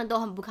colleagues， 他们都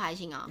很不开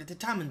心啊。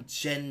他们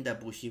真的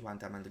不喜欢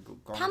他们的工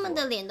作。他们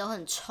的脸都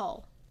很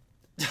臭。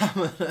他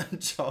们很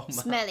臭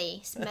吗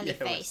 ？Smelly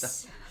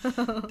face 。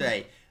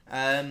对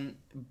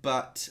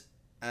，but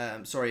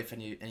sorry if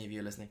any of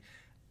you are listening.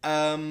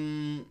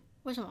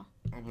 为什么？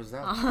 What was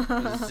that? I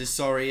was just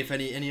sorry if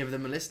any of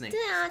them are listening. 对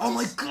啊。Oh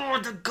my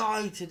god, the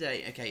guy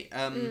today. Okay.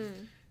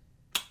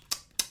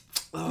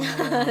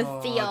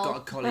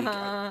 Theo.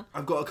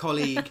 I've got a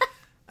colleague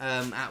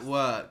at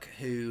work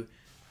who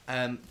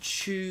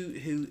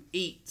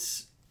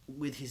eats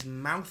with his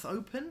mouth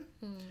open.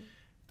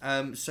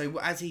 So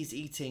as he's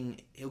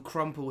eating, he'll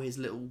crumple his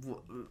little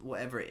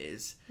whatever it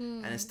is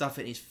and stuff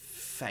it in his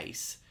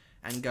face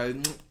and go.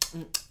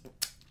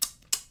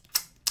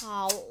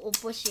 我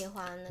不喜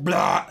欢。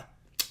Blah.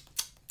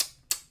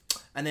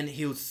 And then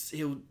he'll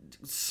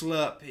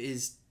slurp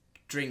his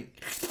drink.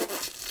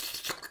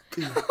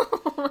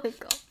 Oh my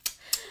god.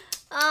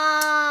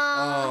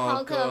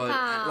 好可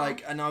怕。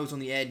And I was on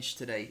the edge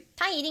today.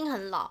 他一定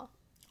很老。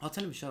I'll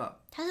tell him to shut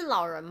up. 他是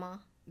老人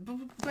吗？不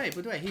对，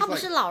他不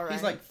是老人。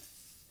 He's like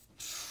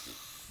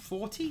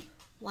 40.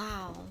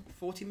 Wow.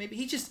 40 maybe.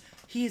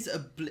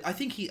 I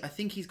think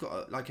he's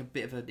got a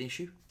bit of an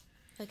issue.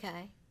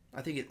 Okay.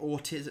 I think it's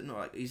autism.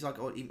 He's like,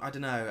 I don't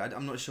know.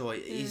 I'm not sure.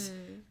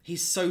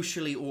 He's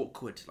socially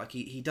awkward. Like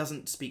he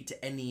doesn't speak to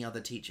any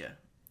other teacher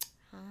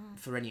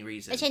for any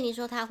reason. 而且你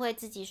说他会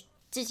自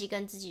己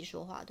跟自己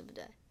说话，对不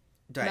对？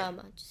对。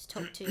Just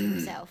talk to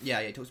himself.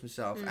 Yeah, he talks to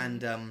himself,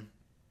 and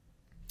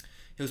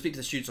he'll speak to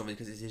the students obviously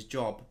because it's his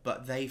job.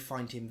 But they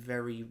find him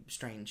very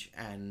strange,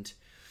 and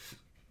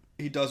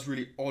he does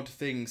really odd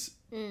things.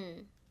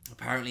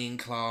 Apparently in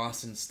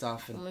class and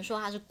stuff. And 我们说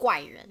他是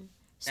怪人。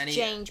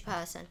Strange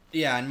person.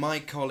 Yeah, and my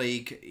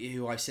colleague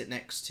who I sit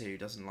next to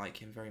doesn't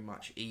like him very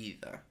much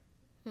either.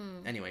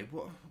 Anyway,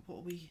 what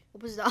are we? 我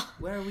不知道。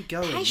 Where are we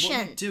going? Passion. What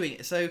are we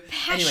doing? So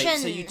Passion. Anyway,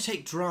 so you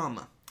take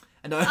drama,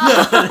 No,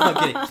 I'm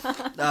kidding.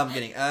 No, I'm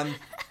kidding.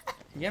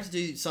 You have to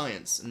do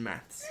science and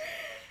maths.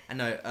 I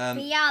know. 不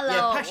要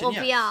了， passion, 我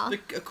不要。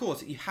 Of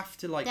course, you have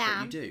to like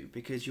what you do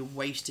because you're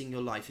wasting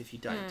your life if you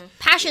don't.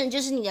 Passion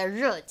就是你的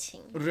热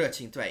情。热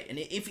情，对。And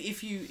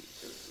if you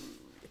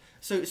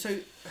so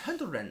很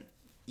多人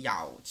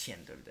要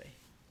钱，对不对？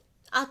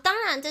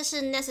当然这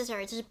是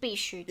necessary， 这是必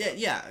须的。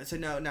Yeah. So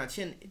now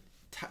钱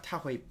它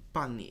会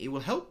帮你 it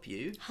will help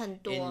you 很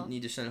多 in 你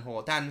的生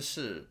活，但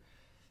是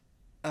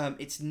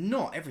it's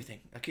not everything.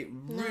 Like it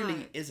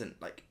really isn't.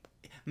 Like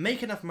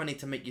make enough money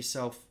to make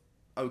yourself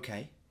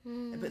okay,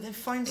 but then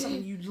find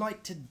something you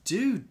like to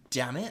do.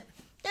 Damn it.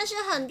 但是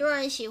很多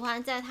人喜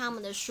欢在他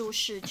们的舒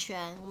适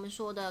圈，我们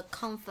说的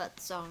comfort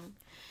zone，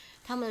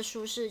 他们的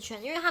舒适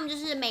圈，因为他们就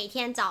是每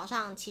天早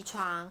上起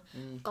床、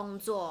工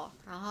作，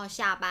然后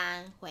下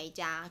班回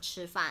家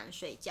吃饭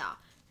睡觉，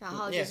然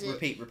后就是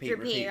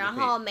repeat， 然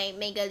后每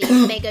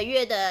个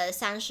月的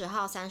30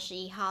号、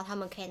31号，他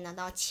们可以拿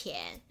到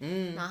钱，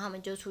然后他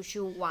们就出去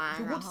玩。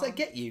So what does that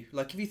get you?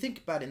 Like if you think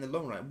about it in the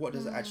long run, what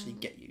does it actually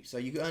get you? So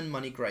you earn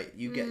money, great.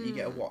 You get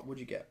a what? What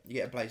do you get? You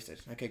get a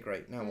PlayStation. Okay,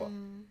 great. Now what?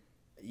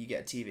 You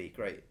get a TV,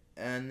 great.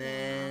 And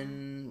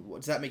then, what,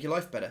 does that make your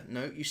life better?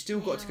 No, you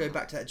still got to go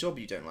back to that job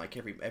you don't like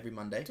every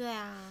Monday. 对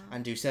啊。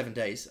 And do 7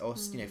 days, or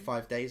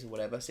 5 days, or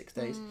whatever, 6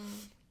 days.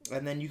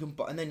 And then you can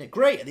buy, and then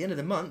great, at the end of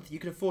the month, you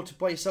can afford to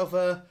buy yourself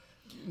a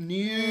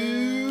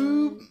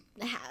new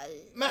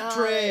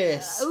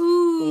mattress.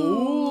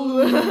 Ooh.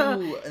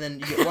 And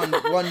then you get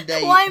one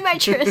day. Why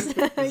mattress?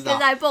 Because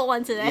I bought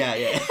one today.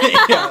 Yeah.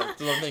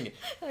 That's what I'm thinking.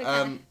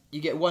 Okay.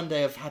 You get 1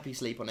 day of happy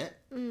sleep on it.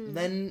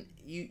 Then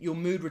your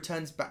mood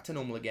returns back to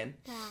normal again.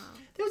 Yeah.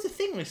 There was a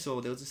thing I saw.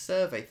 There was a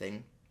survey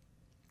thing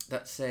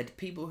that said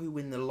people who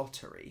win the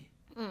lottery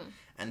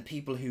and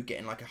people who get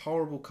in like a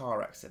horrible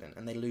car accident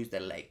and they lose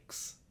their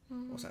legs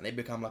or something, they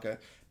become like a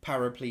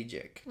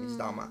paraplegic. 你知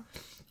道吗？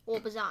我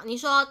不知道，你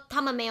说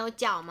他们没有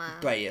脚吗？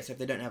对 yeah, so if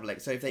they don't have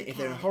legs. So if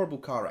they're in a horrible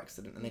car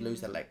accident and they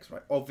lose their legs,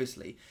 right?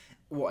 Obviously,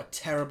 what a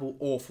terrible,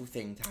 awful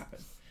thing to happen.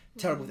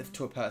 Terrible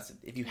to a person.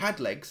 If you had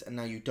legs and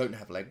now you don't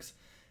have legs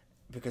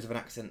because of an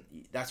accident,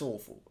 that's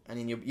awful. And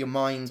in your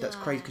mind, that's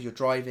crazy because you're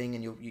driving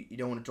and you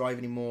don't want to drive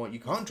anymore. You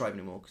can't drive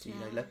anymore because you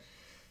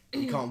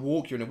can't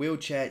walk. You're in a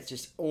wheelchair. It's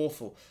just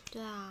awful.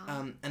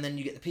 And then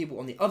you get the people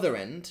on the other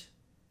end.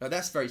 Now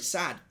that's very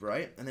sad,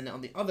 right? And then on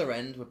the other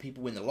end, where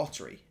people win the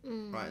lottery,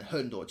 right?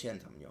 很多钱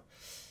他们有，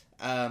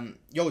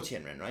有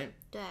钱人, right?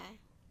 对。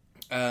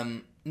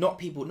Not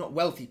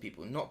wealthy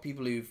people, not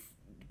people who've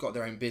got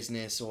their own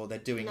business or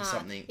they're doing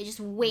something. They just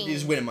win. You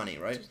just win money,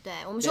 right? 对，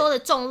我们说的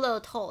中乐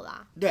透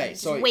啦。对，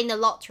 just win the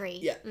lottery.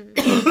 Yeah.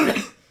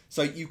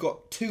 So you've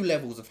got 2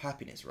 levels of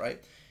happiness, right?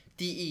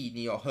 第一，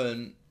你有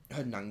很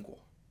难过。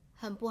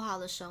很不好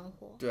的生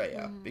活。对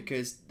啊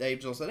，because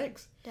they've lost their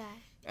legs. 对。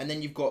And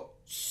then you've got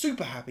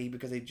super happy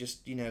because they just,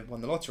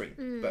 won the lottery.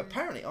 But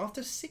apparently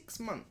after 6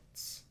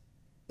 months,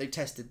 they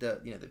tested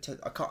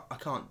I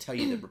can't tell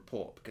you the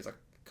report because I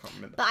can't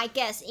remember. But I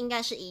guess 应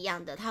该是一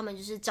样的，他们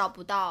就是找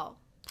不到。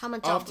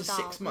 After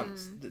 6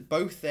 months,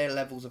 both their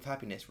levels of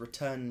happiness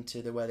return to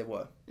where they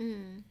were.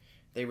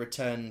 They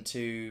return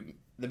to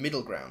the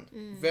middle ground.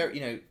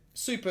 Very,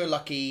 super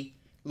lucky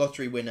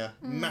lottery winner,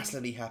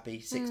 massively happy,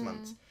 6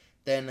 months.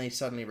 Then they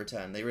suddenly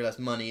return. They realize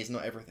money is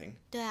not everything.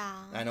 对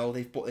啊。 And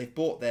they've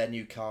bought their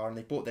new car and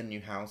they've bought their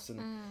new house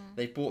and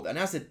and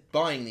as they're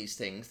buying these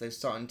things, they're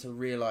starting to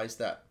realize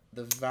that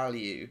the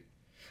value,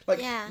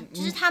 yeah,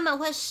 就是他们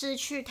会失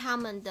去他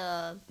们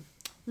的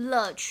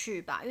乐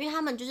趣吧，因为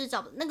他们就是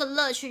找那个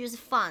乐趣就是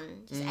fun，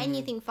 就是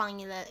anything fun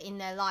in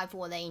their life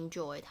what they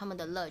enjoy， 他们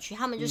的乐趣，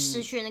他们就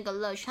失去那个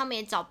乐趣，他们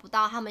也找不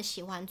到他们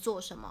喜欢做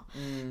什么，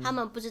他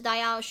们不知道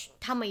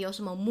他们有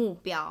什么目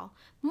标，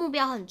目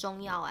标很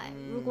重要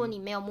如果你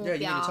没有目标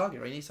you need a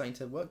target, right? You need something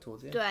to work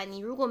towards, yeah. 对，你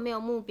如果没有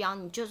目标，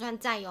你就算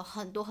再有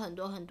很多很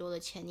多很多的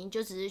钱，你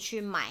就只是去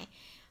买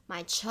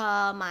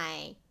车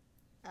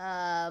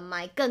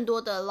买更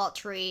多的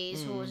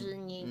lotteries，或者是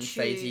你去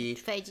飞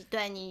机，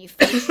对，你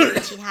飞去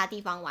其他地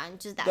方玩，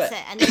就是 that's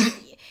it。And then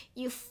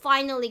you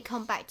finally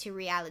come back to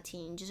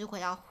reality，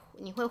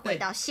 你会回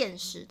到现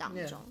实当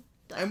中。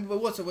对。And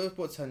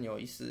what's 很有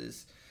意思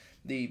is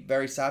the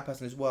very sad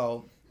person as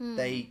well.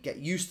 They get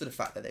used to the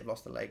fact that they've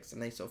lost their legs, and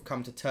they sort of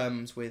come to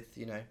terms with,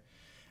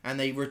 and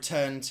they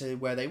return to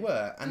where they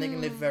were, and they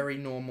can live very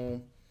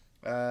normal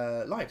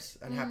lives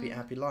and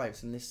happy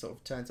lives. And this sort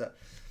of turns up.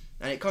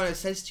 And it kind of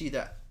says to you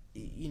that,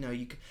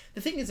 the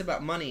thing is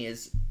about money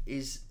is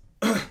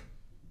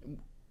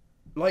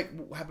like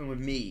what happened with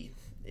me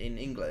in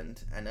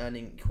England and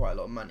earning quite a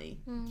lot of money.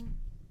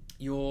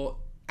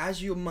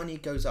 As your money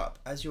goes up,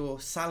 as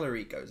your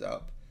salary goes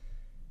up,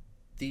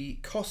 the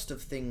cost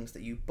of things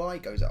that you buy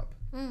goes up.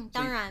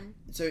 当然。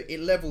 So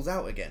it levels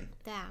out again.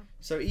 对啊。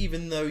 So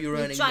even though you're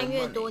earning more money, 你赚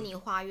越多，你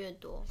花越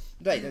多。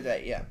对，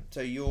 yeah.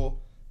 So you're,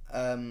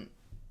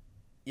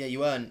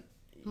 you earn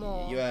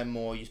more. You earn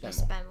more, you spend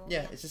more.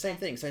 Yeah, it's the same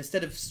thing. So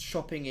instead of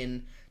shopping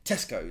in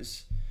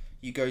Tesco's,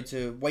 you go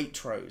to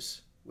Waitrose,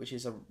 which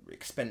is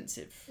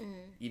expensive.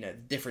 The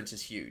difference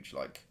is huge.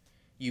 Like,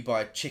 you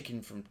buy a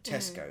chicken from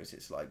Tesco's,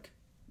 it's like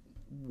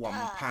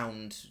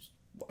 £1,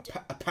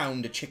 a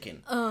pound of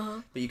chicken.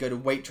 But you go to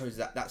Waitrose,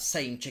 that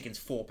same chicken's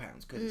 £4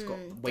 because it's got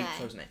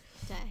Waitrose in it.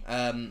 对，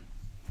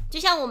就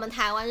像我们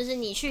台湾，就是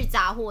你去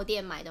杂货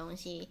店买东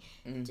西，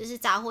就是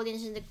杂货店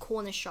是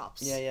corner shops，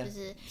 就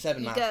是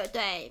一个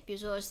对，比如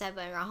说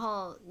Seven， 然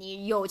后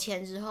你有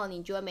钱之后，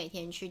你就会每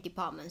天去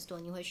department store，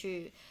 你会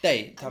去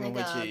那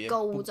个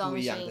购物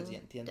中心，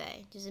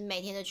对，就是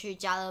每天都去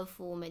家乐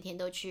福，每天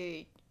都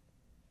去。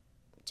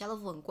家乐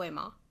福很贵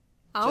吗？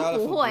好像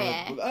不会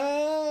耶。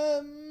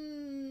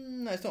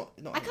No, it's not.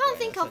 I can't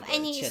think of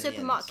any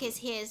supermarkets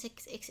here is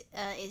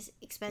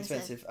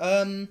expensive.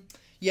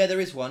 Yeah,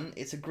 there is one.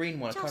 It's a green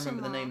one. I can't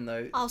remember the name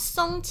though. 哦，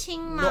松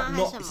青吗？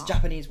还是什么 It's a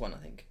Japanese one, I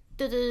think.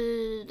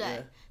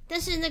 对，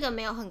但是那个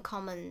没有很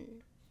common.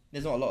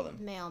 There's not a lot of them.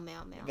 没有。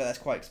But that's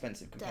quite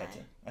expensive compared to,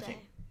 I think.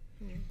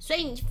 所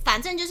以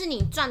反正就是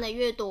你赚的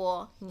越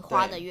多，你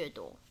花的越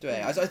多。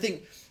对 I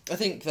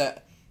think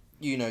that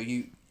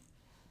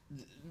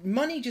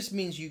money just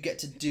means you get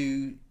to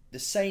do the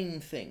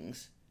same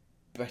things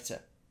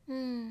better.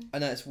 I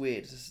know it's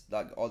weird, it's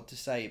like odd to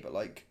say, but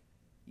like,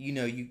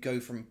 you go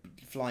from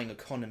flying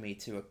economy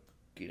to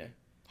to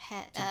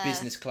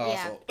business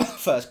class or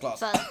first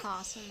class.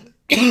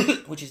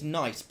 Which is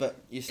nice, but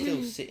you're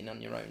still sitting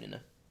on your own in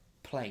a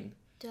plane.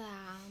 对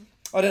啊。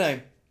I don't know.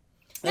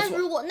 那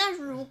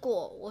如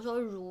果我说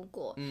如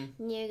果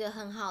你有一个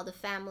很好的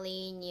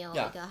family， 你有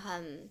一个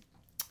很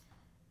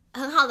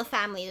好的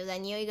family， 对不对？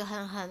你有一个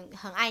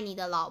很爱你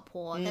的老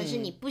婆，但是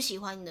你不喜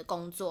欢你的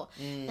工作，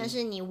但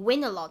是你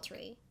win a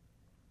lottery，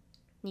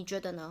 你觉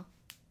得呢？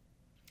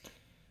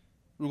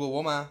如果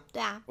我吗？对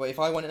啊。Well,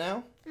 if I want it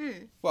now?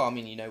 Well, I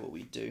mean, you know what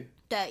we do.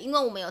 对，因为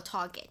我们有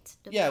target，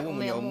 对不对？ Yeah, 我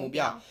们有目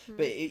标。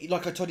But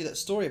like I told you that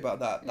story about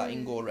that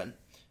英国人。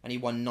And he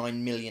won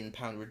 £9 million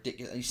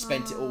ridiculous, and he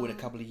spent it all in a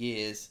couple of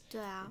years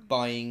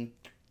buying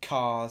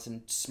cars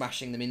and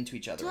smashing them into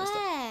each other and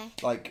stuff.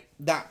 Like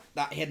that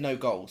he had no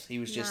goals. He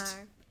was just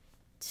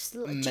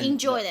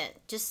enjoyed it.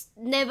 Just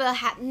never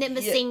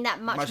seen that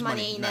much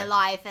money in their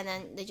life, and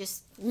then they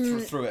just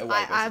threw it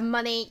away. I have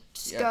money,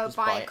 just go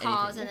buy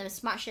cars and then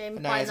smash it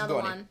and buy another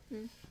one.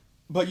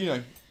 But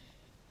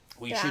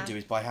what you should do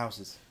is buy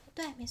houses.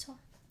 对，没错。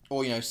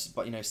 Or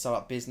start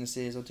up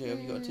businesses or do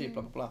whatever you got to do.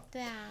 Blah blah blah.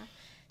 对啊。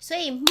所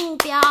以目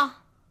标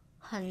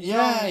很重要。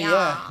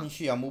Yeah. 你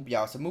需要目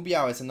标. So 目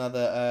標 is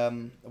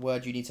another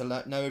word you need to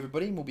know,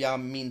 everybody. 目標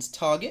means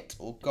target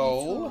or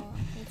goal.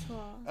 没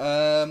错。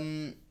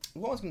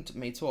What was going to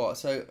me talk?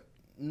 So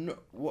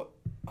what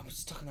I'm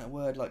stuck on that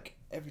word like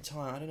every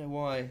time. I don't know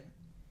why.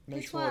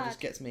 没錯 just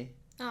gets me.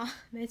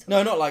 没錯。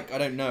No, not like I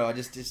don't know. I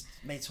just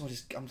沒錯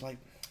just I'm like.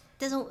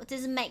 Does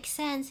it make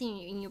sense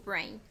in your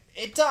brain?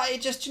 It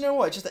just you know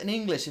what? Just in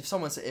English, if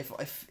someone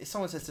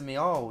says to me,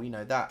 oh,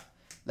 that.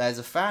 There's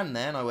a fan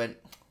there, and I went,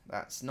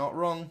 that's not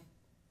wrong.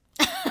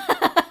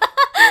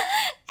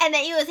 And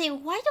then you would think,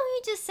 why don't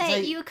you just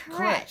say you're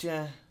correct?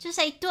 Yeah. Just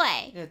say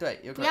对。Yeah, 对,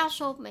 you're correct. 不要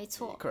说没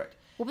错。Correct.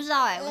 我不知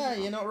道Yeah,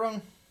 you're not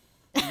wrong.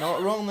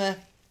 Not wrong there.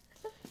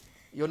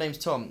 Your name's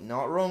Tom.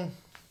 Not wrong.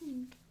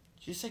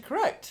 Did you say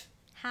correct?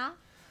 好。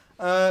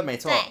没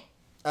錯。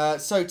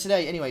So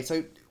today, anyway,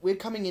 so we're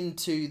coming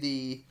into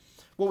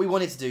what we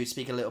wanted to do,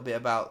 speak a little bit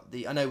about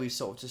I know we've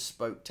sort of just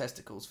spoke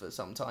testicles for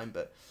some time,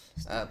 but...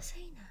 Stop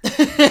saying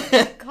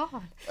that.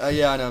 God.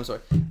 Yeah, I know, I'm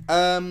sorry.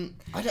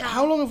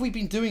 How long have we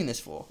been doing this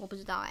for? 我不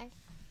知道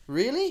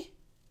Really?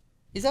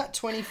 Is that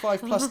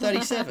 25 plus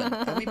 37?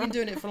 Have we been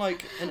doing it for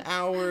like an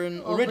hour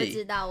and already? 我不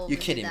知道 You're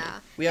kidding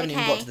me. We haven't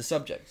even got to the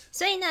subject.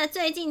 所以呢，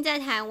最近在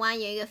台湾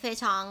有一个非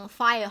常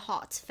fire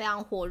hot、非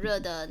常火热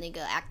的那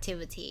个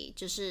activity，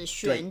 就是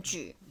选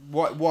举。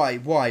Why?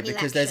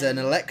 Because there's an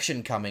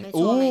election coming. 没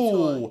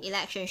錯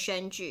election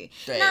选举。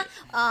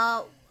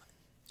那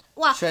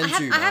Well,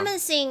 I haven't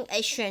seen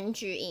a 选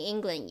举 in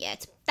England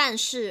yet, 但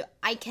是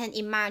I can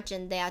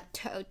imagine they are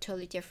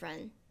totally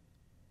different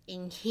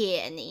in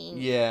here and in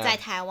在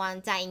台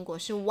湾在英国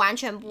是完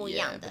全不一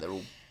样的。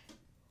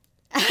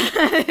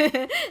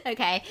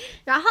OK，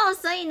 然后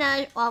所以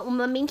呢，我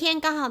们明天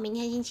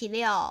星期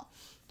六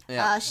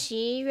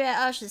，11月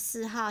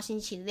24号星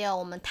期六，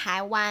我们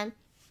台湾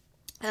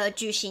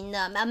举行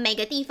的每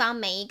个地方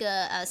每一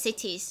个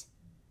cities。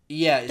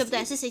Yeah, 对不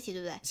对？是 city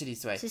对不对？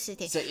 Cities 对。是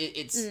city。So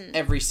it's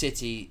every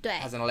city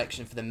has an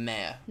election for the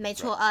mayor. 没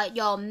错，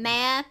有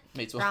mayor，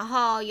 没错，然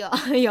后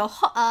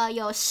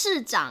有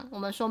市长，我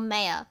们说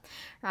mayor，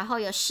 然后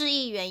有市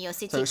议员，有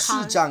city。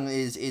市长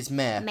is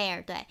mayor.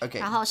 Mayor 对。Okay.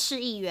 然后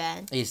市议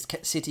员 is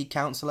city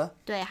councillor.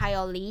 对，还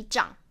有里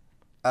长。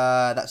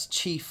That's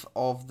chief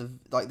of the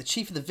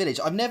chief of the village.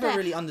 I've never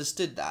really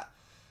understood that.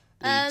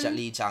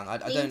 里长 I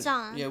don't.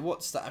 Yeah,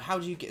 what's that? How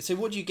do you get? So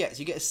what do you get? So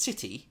you get a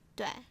city.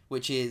 对。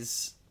Which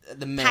is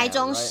the mayor, 台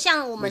中 right?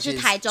 像我们是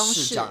台中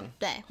市，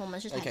对，我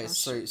们是台中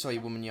市。Okay, 所以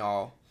我们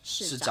要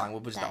市长，我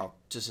不知道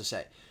这是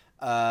谁。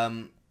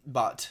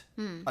But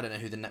I don't know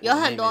who the 有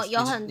很多，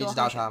你知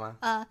道他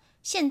吗？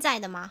现在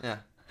的吗？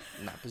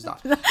 No, 不知道。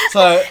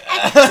So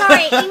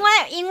sorry，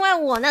 因为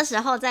我那时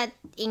候在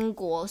英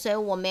国，所以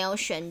我没有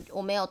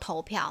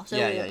投票，所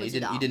以我不知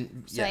道。You didn't.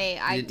 所以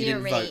I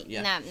didn't really.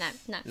 No.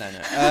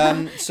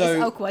 So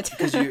It's awkward.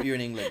 Because you're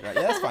in England, right?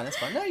 Yeah, that's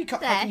fine. No, you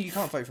can't. I think you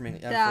can't vote from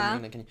England.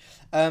 From England, can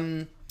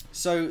you?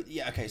 So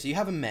okay. So you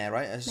have a mayor,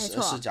 right? A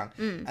市长.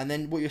 And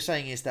then what you're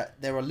saying is that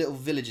there are little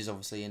villages,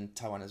 obviously, in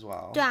Taiwan as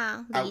well. 对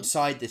啊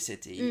outside the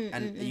city.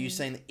 And are you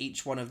saying that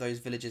each one of those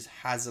villages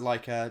has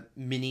like a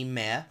mini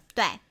mayor?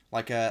 对。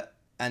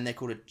And they're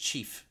called a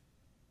chief.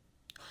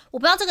 我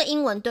不知道这个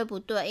英文对不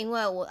对，因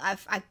为我 I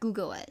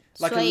Google it.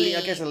 Like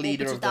I guess a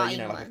leader of the, you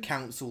know, like a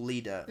council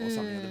leader or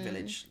something of the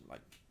village,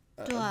 like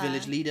a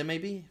village leader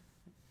maybe.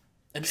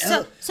 An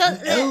elder.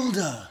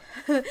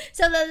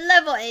 So the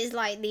level is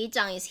like 里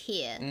长 is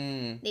here.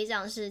 里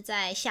长是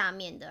在下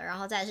面的，然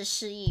后再是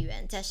市议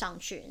员，再上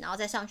去，然后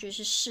再上去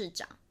是市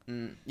长。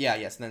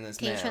Yes. And then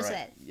there's mayor,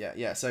 right?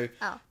 Yeah. So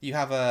you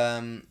have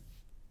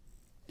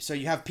so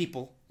you have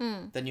people.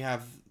 Then you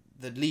have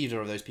the leader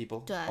of those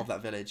people of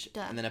that village,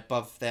 and then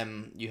above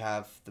them you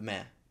have the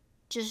mayor.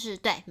 就是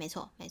对，没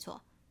错。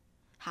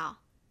好，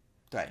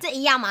对，这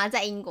一样吗？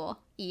在英国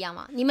一样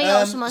吗？你们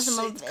有什么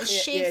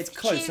？Yeah, it's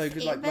close. So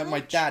like when my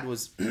dad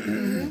was,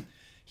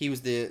 he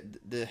was the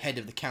head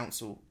of the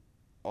council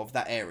of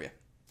that area.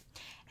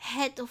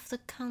 Head of the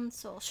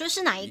council， 所以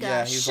是哪一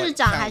个？市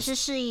长还是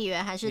市议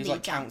员还是里长？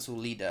 He was like council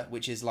leader,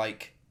 which is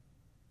like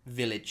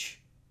village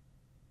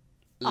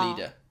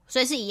leader.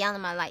 所以是一样的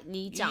吗？ Like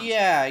里长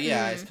Yeah,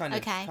 it's kind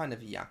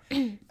of 一样。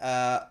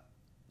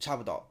差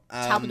不多。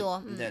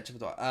对，差不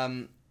多。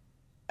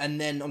And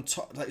then on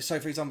top, like so,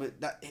 for example,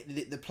 that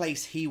the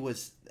place he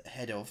was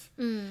head of,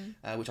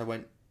 which I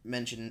won't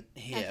mention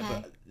here,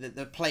 but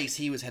the place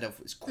he was head of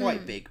was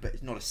quite big, but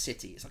it's not a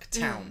city; it's like a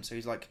town. So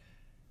he's like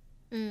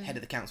head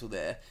of the council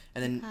there,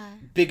 and then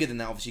bigger than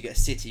that, obviously, you get a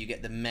city. You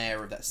get the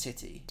mayor of that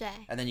city,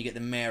 and then you get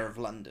the mayor of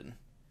London.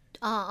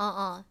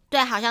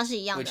 对，好像是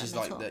一样的， Which is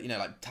like the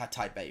like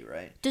Taipei,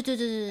 right? 对。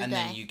And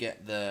then you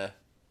get the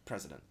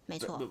president. 没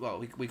错。Well,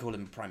 we call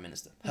him prime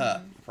minister.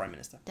 Her prime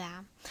minister. 对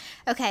啊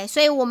 ，OK，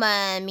 所以我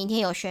们明天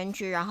有选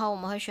举，然后我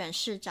们会选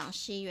市长、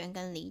市议员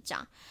跟里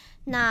长。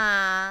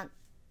那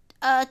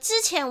之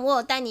前我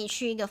有带你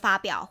去一个发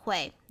表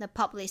会 ，the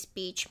public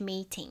speech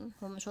meeting，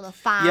 我们说的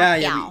发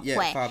表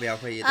会，发表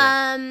会，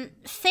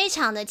非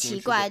常的奇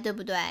怪，对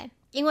不对？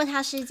因为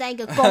它是在一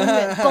个公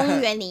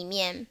园里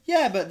面。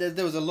Yeah, but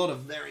there was a lot of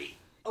very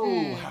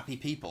happy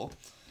people.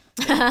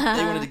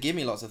 They wanted to give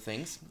me lots of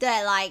things.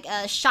 对 ，like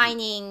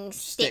shining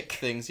stick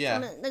things, yeah.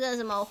 那个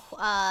什么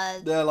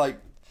they're like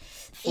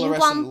荧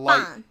光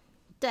棒，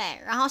对，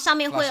然后上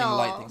面会有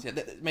light things. Yeah,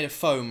 they're made of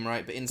foam,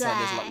 right? But inside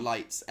there's like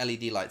lights,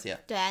 LED lights, yeah.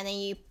 对 and then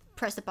you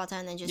press the button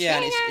and then just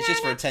and it's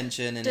just for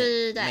attention and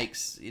it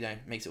makes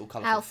it all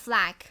colorful. 还有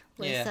flag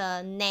with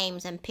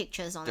names and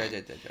pictures on it.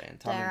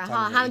 对，然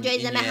后他们就一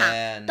直在那边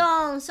喊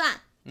动算。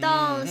对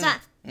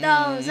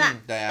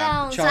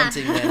啊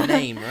 ，chanting their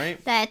name, right?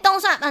 对，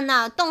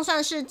动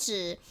算是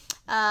指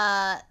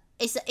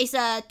it's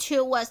a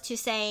two words to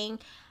saying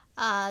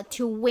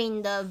to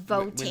win the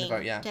voting. Win the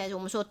vote, yeah. 对，我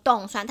们说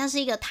动算，它是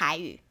一个台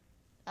语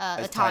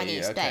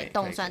，Taiwanese 对，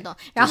动算。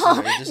然后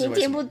你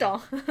听不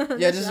懂。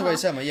Yeah, 这是为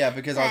什么 ？Yeah,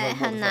 because I was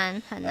like, 很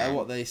难。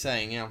What they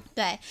saying? Yeah.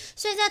 对，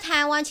所以在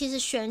台湾其实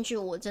选举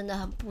我真的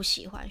很不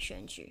喜欢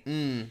选举。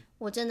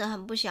我真的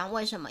很不喜欢，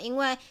为什么？因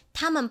为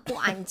他们不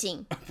安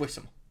静。为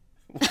什么？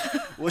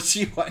我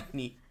喜欢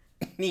你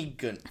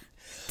跟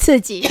自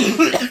己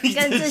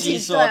跟自己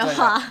对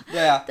话。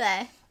对啊。对。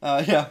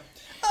yeah.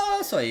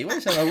 所以为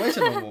什么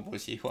我不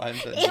喜欢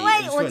的？因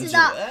为我知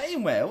道，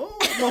因为我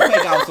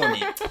会告诉你。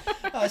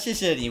谢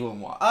谢你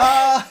问我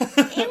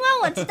因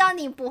为我知道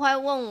你不会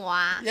问我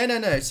啊。Yeah,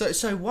 no.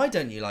 So why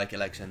don't you like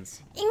elections?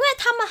 因为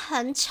他们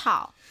很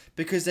吵。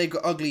Because they've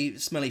got ugly,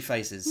 smelly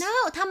faces.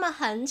 No, 他们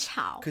很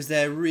吵。Because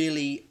they're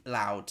really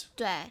loud.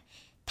 对，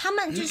他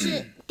们就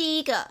是第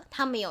一个，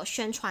他们有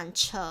宣传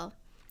车。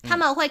他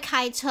们会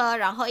开车，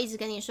然后一直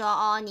跟你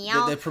说你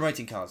要 They're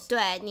promoting cars.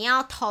 对，你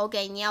要投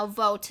给你要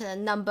vote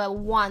number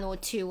 1 or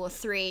 2 or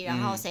 3，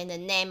然后 say the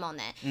name on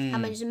it。他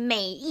们就是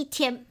每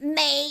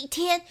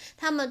天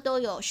他们都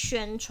有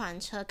宣传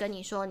车跟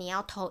你说你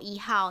要投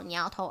1号，你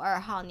要投2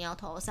号，你要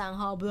投3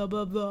号 blah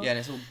blah blah。 Yeah,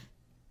 and it's all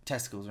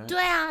testicles, right?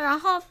 对啊，然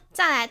后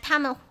再来他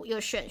们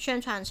有宣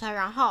传车，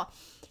然后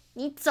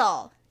你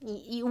走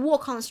你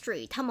walk on the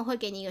street， 他们会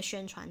给你一个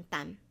宣传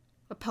单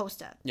a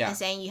poster and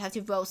saying you have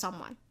to vote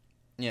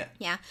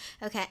someone。Yeah,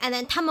 okay, and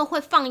then 他们会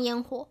放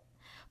烟火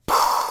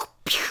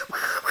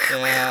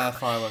Yeah,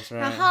 fireworks, right.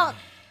 然后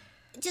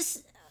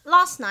just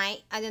last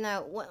night, I don't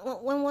know,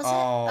 when was it?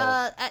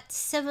 At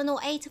 7 or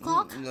 8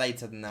 o'clock?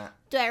 Later than that.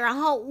 对，然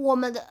后我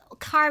们的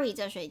Carrie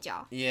在睡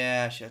觉。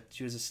Yeah,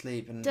 she was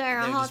asleep. And 对，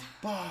然后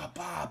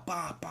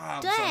bah.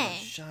 对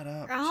Shut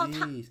up, 然后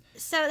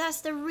So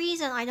that's the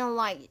reason I don't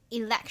like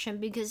election,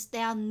 because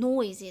they are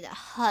noisy,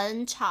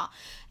 很吵。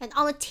And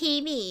on the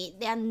TV,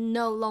 there are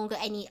no longer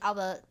any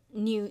other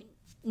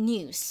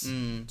news.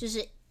 就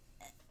是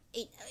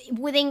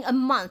within a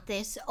month,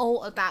 it's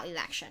all about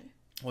election.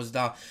 我知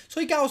道，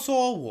所以告诉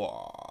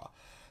我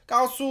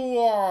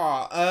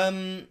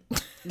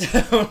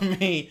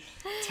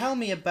tell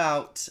me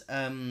about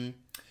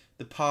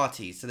the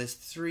parties. So there's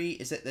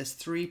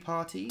three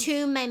parties?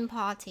 2 main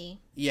party.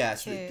 Yeah,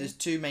 so there's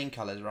 2 main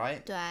colors,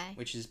 right? 对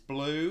Which is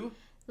blue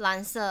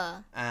蓝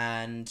色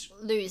and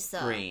绿色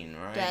green,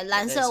 right? 对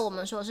蓝色我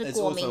们说是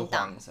国民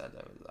党 黄色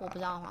对不对？我不知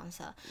道黄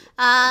色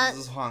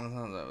这是黄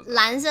色对不对？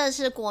蓝色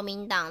是国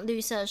民党绿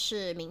色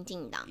是民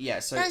进党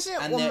Yeah, so 但是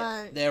我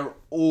们 they're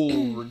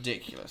all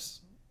ridiculous.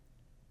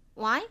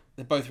 Why?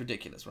 They're both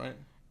ridiculous, right?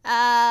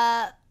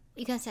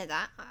 You can say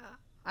that.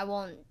 I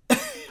won't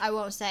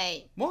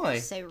say Why?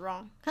 say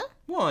wrong. Huh?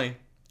 Why?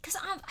 Because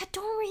I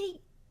don't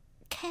really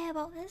care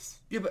about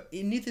this. Yeah, but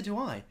neither do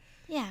I.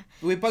 Yeah.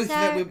 We're both.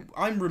 So-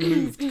 I'm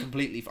removed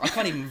completely. I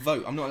can't even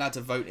vote. I'm not allowed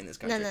to vote in this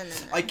country. No.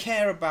 I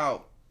care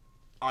about.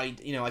 I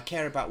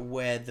care about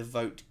where the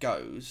vote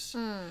goes.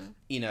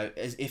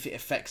 As if it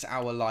affects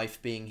our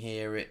life being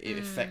here. It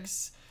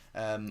affects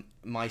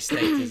my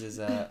status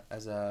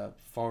as a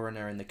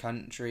foreigner in the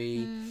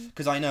country.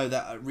 Because I know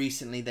that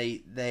recently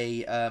they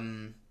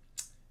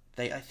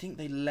I think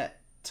they let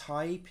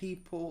Thai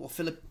people or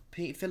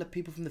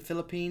people from the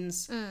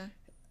Philippines.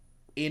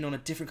 In on a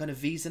different kind of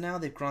visa now.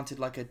 They've granted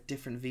like a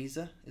different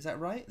visa. Is that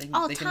right? They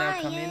can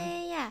now come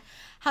in. Yeah.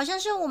 好像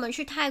是我们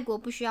去泰国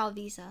不需要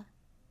visa.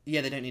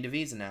 Yeah, they don't need a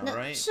visa now, 那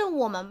right? 是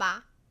我们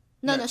吧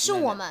No, No, 是 no,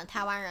 我们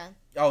台湾人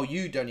Oh,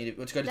 you don't need it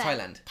to go to 对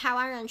Thailand. 台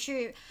湾人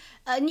去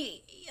什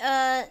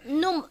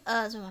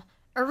么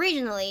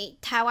Originally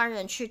台湾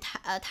人去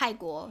泰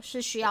国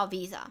是需要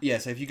visa. Yeah,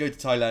 so if you go to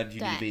Thailand, you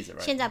对 need a visa,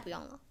 right? 现在不用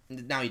了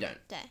Now you don't.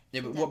 对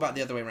Yeah, but 现在 what about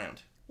the other way around?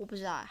 我不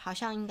知道好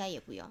像应该也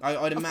不用 I'd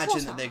Of imagine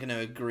course that not. they're going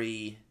to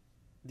agree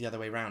the other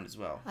way around as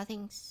well. I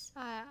think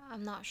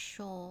I'm not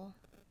sure.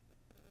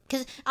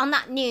 Because on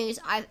that news,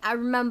 I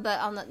remember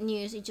on the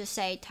news it just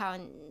say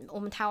我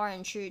们台湾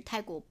人去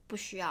泰国不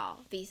需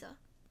要 visa.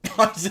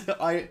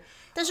 I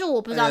但是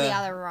我不知道 the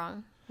other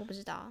wrong. 我不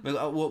知道。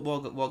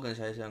我跟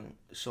学生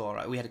说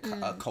right, we had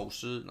a 口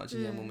试，那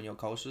今天我们有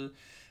口试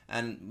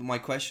and my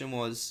question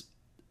was,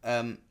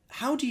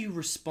 how do you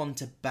respond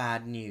to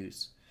bad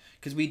news?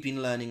 Because we'd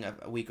been learning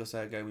a week or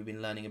so ago, we've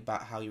been learning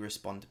about how you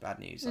respond to bad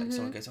news. Like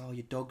someone goes, "Oh,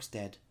 your dog's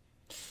dead,"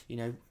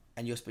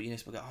 and you're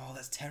supposed to go, "Oh,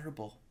 that's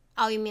terrible."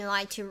 Oh, you mean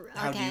like to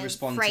How do you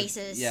respond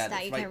phrases to,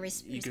 that you like, can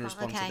respond? You can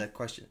respond to the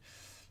question,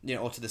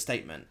 or to the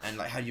statement, and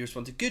like how do you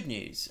respond to good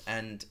news?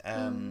 And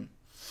and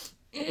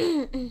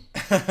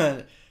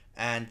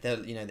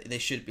they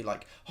should be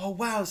like, "Oh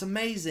wow, it's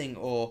amazing,"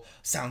 or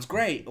 "Sounds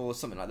great," or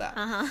something like that.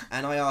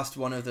 And I asked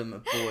one of them, a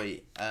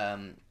boy,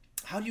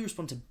 how do you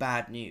respond to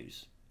bad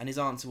news? And his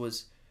answer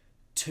was,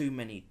 "Too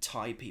many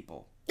Thai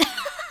people."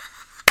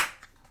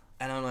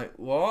 And I'm like,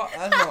 what?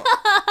 That's not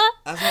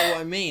what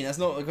I mean. That's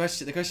not the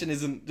question. The question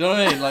isn't, do you know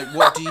what I mean? Like,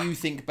 what do you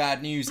think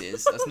bad news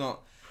is? That's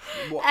not...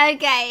 What,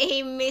 Okay,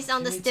 he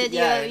misunderstood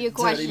your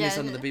question. Totally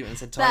misunderstood the people and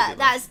said Thai But people.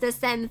 that's the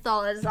same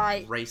thought as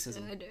like...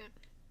 Racism.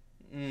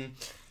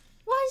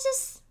 What is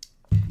this?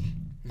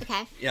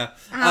 Okay. Yeah.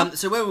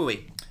 So where were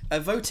we?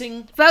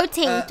 Voting.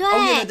 Voting, 对。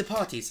Oh yeah, no, the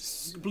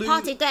parties. Blue,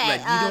 Party 对 red.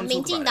 You don't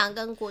民 talk 进 about 党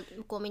跟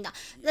国民党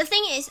The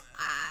thing is,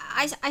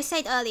 I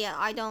said earlier,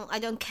 I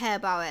don't care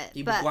about it.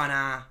 it. But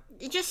Iguana.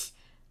 it just...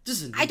 这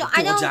是 I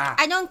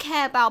don't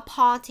care about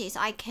parties.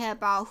 I care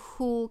about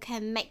who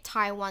can make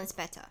Taiwan's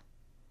better.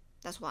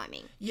 That's what I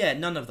mean. Yeah,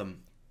 none of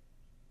them.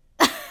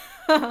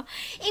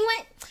 因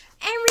为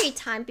every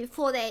time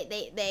before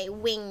they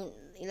win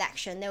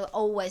election, they will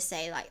always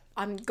say like,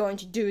 I'm going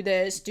to do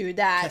this, do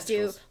that,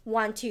 Testicles. do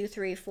 1, 2,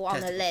 3, 4 on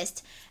the Testicles.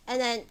 list, and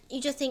then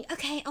you just think,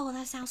 okay, oh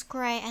that sounds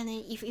great, and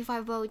then if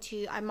I vote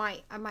to, I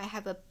might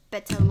have a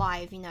better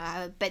life,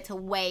 have a better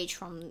wage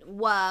from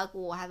work,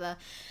 or have a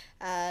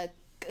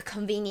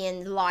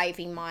convenient life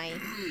in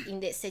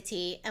this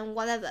city and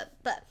whatever.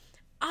 But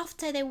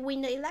after they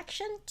win the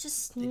election,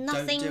 just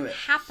nothing do it.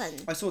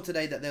 happened. I saw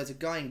today that there was a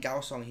guy in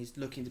Kaohsiung. He's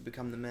looking to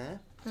become the mayor.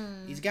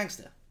 He's a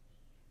gangster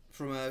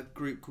from a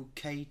group called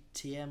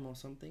KTM or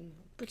something.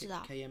 不知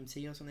道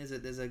KMT or something.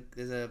 There's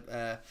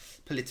a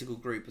political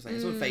group or something.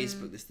 It's on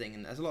Facebook, this thing,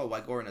 and there's a lot of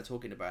Wagoran are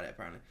talking about it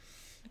apparently.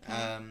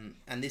 Okay.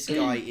 And this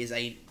guy is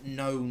a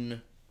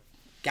known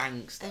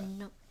gangster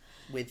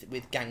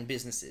with gang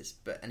businesses,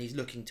 and he's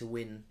looking to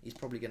win. He's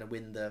probably going to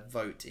win the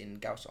vote in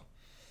Kaohsiung.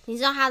 你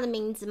知道他的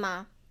名字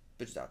吗？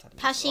不知道他的名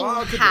字。他姓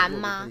韩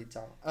吗？我不知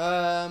道。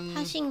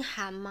他姓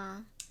韩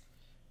吗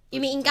？You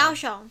mean in 高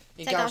雄？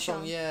 In 在高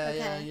雄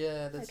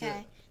yeah, that's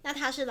Okay. it. 那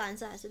他是蓝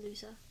色还是绿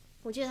色？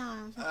我记得他好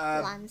像是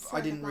蓝色的吧。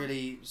I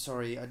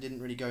didn't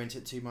really go into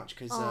it too much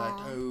because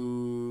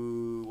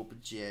我不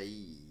介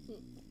意。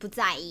不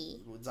在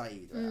意。不在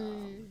意，对啊。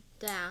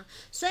对啊，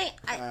所以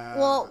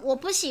我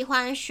不喜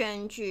欢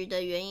选举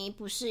的原因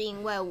不是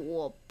因为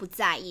我不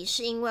在意，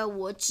是因为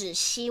我只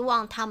希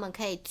望他们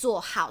可以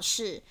做好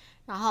事，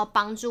然后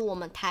帮助我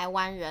们台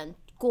湾人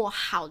过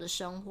好的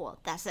生活。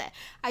That's it.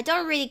 I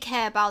don't really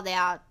care about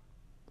their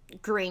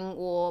green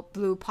or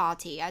blue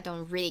party. I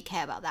don't really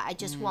care about that. I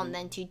just want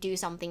them to do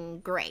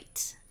something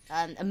great.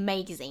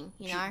 amazing,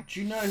 you know.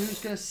 Do you know who's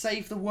going to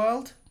save the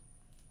world?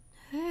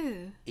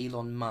 Who?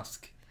 Elon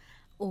Musk.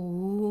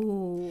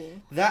 Oh.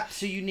 That's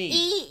who you need.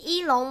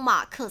 伊隆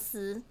马克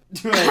思。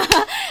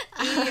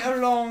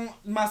Elon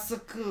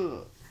Musk.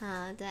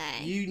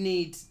 对。You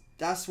need.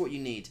 That's what you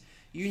need.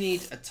 You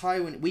need a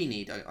Taiwan. We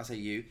need. I say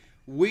you.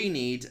 We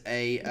need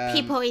a.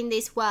 People in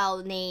this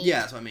world need.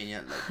 Yeah, that's what I mean.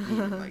 Yeah,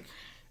 like.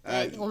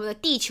 我们的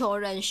地球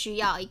人需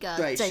要一个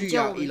对，拯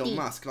救我们 Elon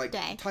Musk. Like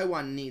对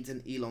Taiwan needs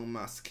an Elon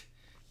Musk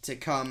to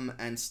come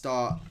and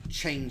start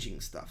changing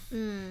stuff.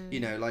 You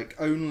know, like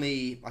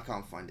only I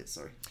can't find it.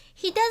 Sorry.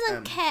 He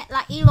doesn't care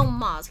like Elon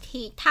Musk.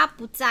 他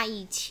不在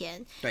意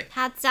钱，对，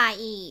他在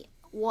意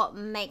what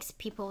makes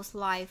people's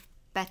life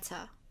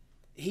better.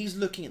 He's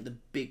looking at the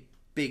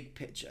big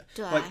picture.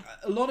 对 Like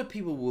a lot of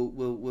people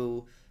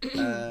will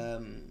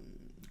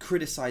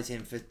criticize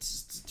him for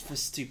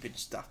stupid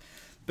stuff,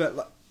 but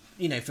like.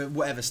 You know, for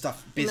whatever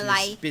stuff,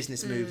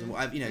 business moves and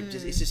whatever, you know,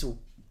 it's just all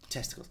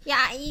testicles.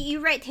 Yeah, you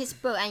read his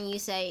book and you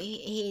say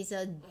he's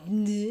a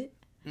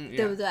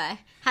对不对？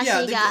他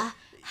是一个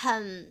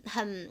很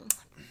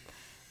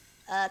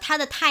他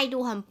的态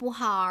度很不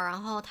好，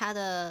然后他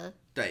的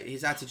对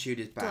his attitude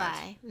is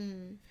bad.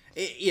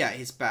 对，yeah,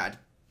 it's bad,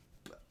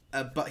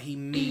 but he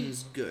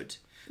means good.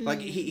 Like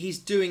he's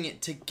doing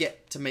it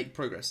to make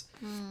progress.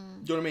 Do you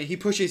know what I mean? He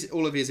pushes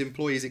all of his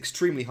employees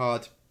extremely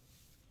hard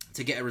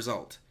to get a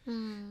result.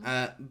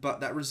 But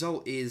that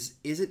result is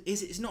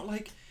it's not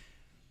like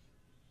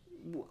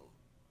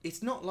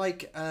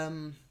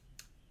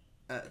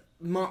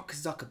Mark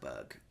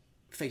Zuckerberg,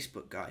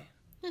 Facebook guy.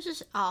 就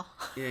是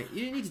Yeah,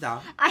 you didn't need to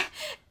know.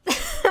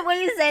 When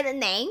you say the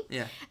name,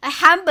 yeah, a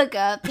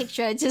hamburger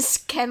picture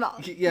just came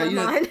out. Yeah, you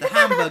know the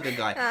hamburger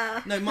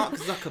guy. No, Mark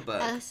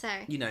Zuckerberg.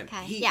 Sorry. You know,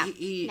 okay.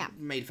 he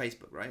made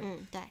Facebook, right?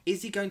 对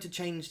Is he going to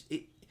change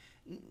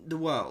the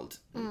world?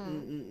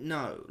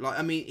 No. Like,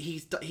 I mean,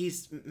 he's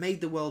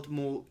made the world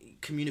more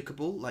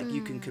communicable. Like,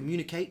 you can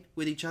communicate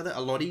with each other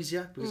a lot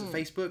easier because of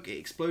Facebook. It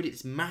exploded.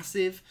 It's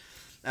massive.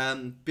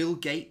 Bill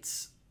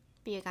Gates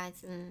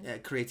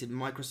created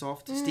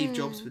Microsoft. Steve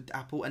Jobs with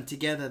Apple, and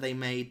together they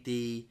made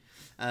the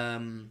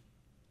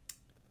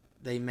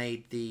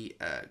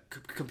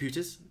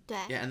computers.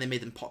 Yeah, and they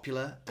made them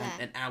popular.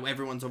 And now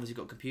everyone's obviously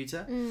got a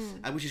computer,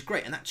 which is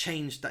great. And that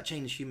changed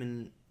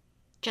human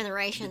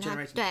generation.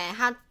 对，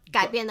它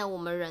改变了我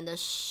们人的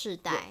世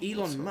代。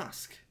Elon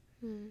Musk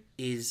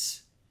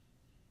is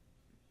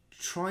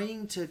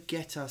trying to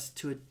get us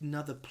to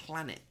another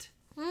planet.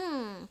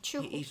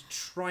 He's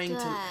trying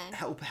to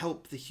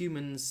help the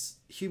humans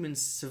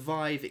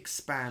survive,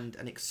 expand,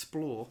 and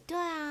explore. 对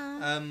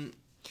啊。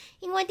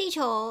因为地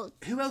球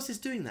Who else is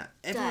doing that?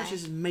 Everyone's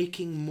just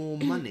making more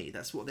money.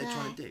 That's what they're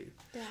trying to do.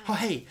 Oh,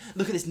 hey,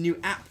 look at this new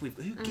app.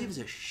 Who gives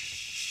a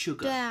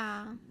sugar? 对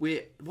啊。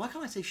Why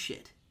can't I say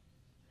shit?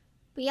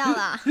 不要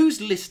啦。Who's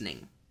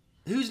listening?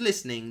 Who's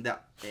listening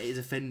that is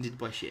offended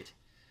by shit?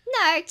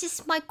 No,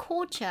 just my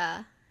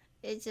culture.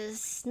 It's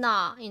just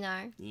not, you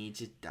know. 你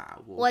知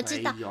道我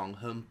知道会用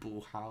很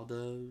不好的。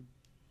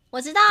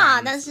我知道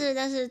啊，但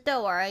是对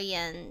我而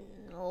言，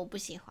我不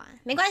喜欢。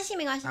没关系，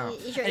没关系。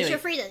It's your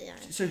freedom.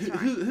 So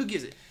who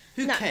gives it?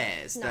 Who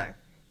cares that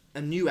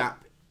a new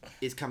app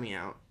is coming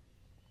out?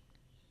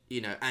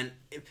 You know, and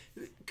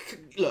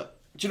look,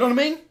 do you know what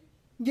I mean?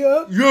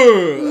 Yeah.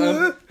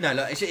 No,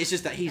 look, it's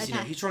just that he's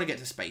he's trying to get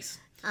to space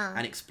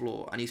and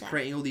explore, and he's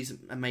creating all these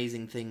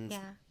amazing things.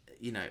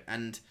 You know,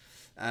 and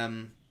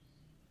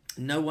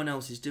no one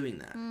else is doing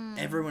that.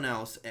 Everyone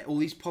else, all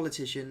these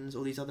politicians,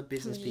 all these other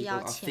business people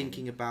are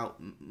thinking about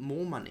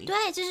more money.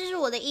 对，这就是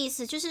我的意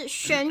思，就是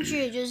选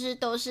举就是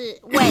都是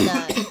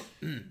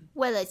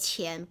为了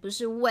钱，不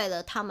是为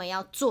了他们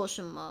要做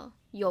什么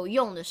有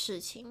用的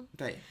事情。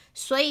对，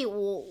所以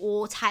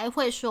我才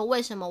会说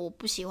为什么我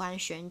不喜欢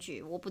选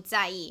举，我不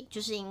在意，就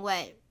是因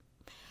为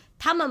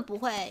他们不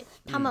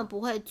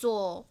会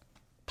做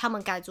他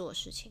们该做的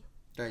事情。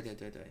对。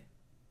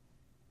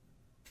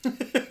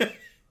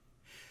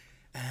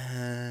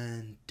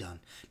And done.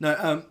 No,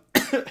 I'll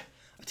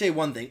tell you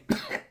one thing.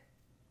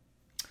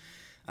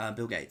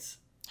 Bill Gates.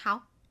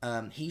 How?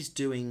 He's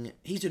doing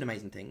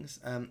amazing things.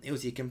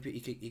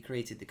 He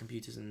created the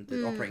computers and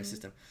the operating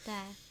system. 对。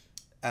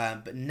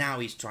But now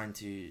he's trying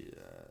to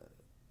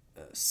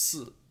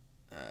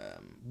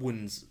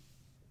蚊子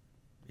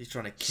He's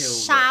trying to kill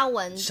杀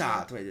蚊子。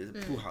杀，对，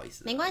不好意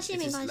思。没关系，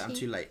没关系。 I'm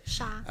too late.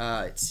 杀。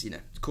It's it's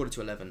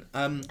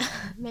 11:15.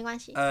 没关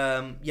系。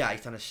Yeah,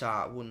 he's trying to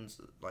杀蚊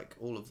子 like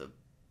all of them.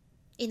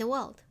 In the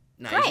world.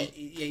 No, Great.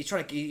 he's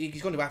trying to.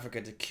 He's gone to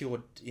Africa to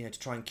cure, to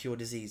try and cure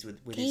disease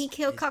with. Can he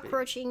kill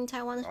cockroach in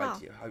Taiwan as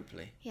well?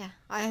 Hopefully. Yeah,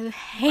 I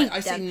hate I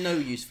them. see no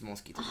use for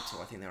mosquitoes at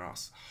all. I think they're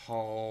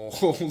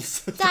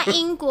assholes. 在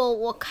英国，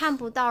我看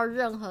不到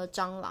任何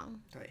蟑螂。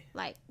对。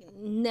Like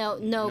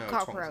no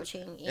cockroach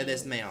in.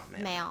 There's 没有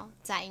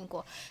在英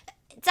国，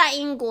在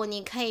英国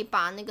你可以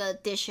把那个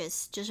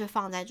dishes 就是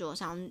放在桌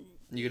上，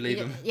 You could leave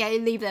them. Yeah, you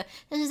leave them.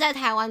 但是在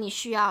台湾你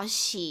需要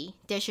洗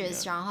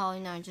dishes， 然后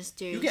just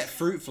do. You get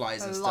fruit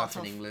flies and stuff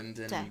in England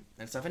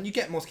and stuff, and you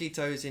get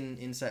mosquitoes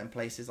in certain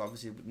places,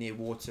 obviously near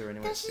water and.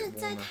 但是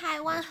在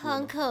台湾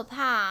很可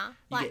怕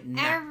 ，like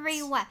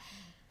everywhere.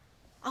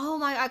 Oh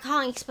my! I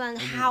can't explain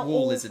how.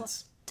 Wall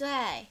lizards.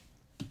 对。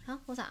啊，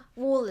我啥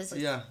 ？Wall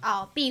lizard。Yeah.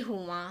 哦，壁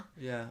虎吗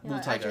 ？Yeah,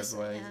 wall tiger.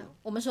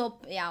 我们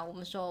说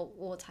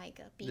wall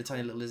tiger. The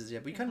tiny little lizards, yeah,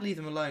 but you can't leave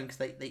them alone because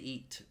they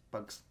eat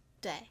bugs.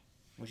 对。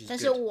Which is 但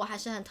是我还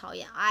是很讨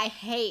厌 ，I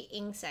hate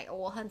insect，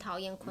 我很讨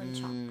厌昆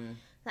虫。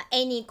那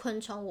any 昆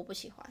虫我不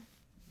喜欢。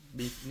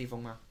蜜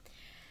蜂吗？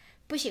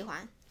不喜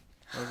欢。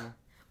为什么？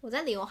我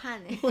在流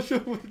汗呢。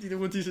你的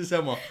问题是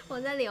什么？我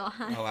在流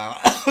汗。Oh wow.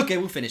 Okay,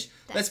 we'll finish.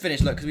 Let's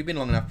finish. Look, because we've been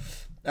long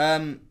enough.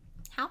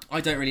 How?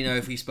 I don't really know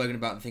if we've spoken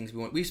about the things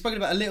we want. We've spoken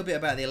about a little bit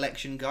about the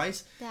election,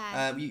 guys.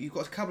 Yeah. You've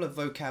got a couple of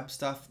vocab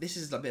stuff. This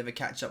is a bit of a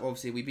catch up.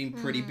 Obviously, we've been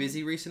pretty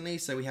busy recently,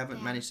 so we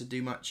haven't managed to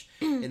do much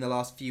in the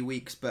last few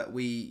weeks. But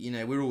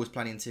we're always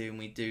planning to, and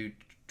we do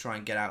try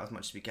and get out as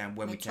much as we can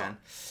when we can.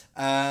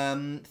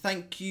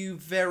 Thank you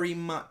very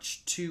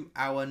much to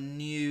our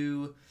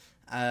new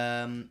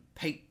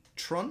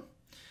patron.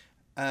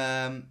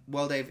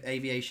 World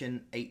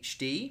Aviation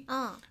HD.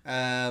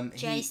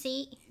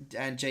 JC.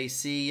 And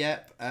JC,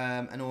 yep.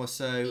 And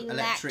also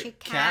Electric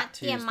Cat,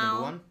 who's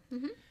number one.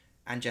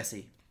 And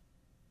Jessie.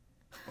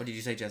 Or did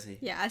you say Jessie?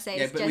 Yeah, I say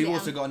yeah, it's but Jessie. we've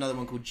also got another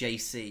one called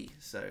JC,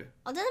 so.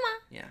 哦，真的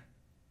吗 Yeah.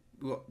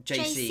 We've got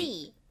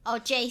JC. Oh,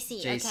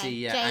 JC. JC, okay.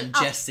 yeah, and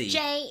Jessie.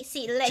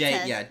 JC, the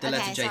letter. Yeah, the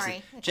letter JC.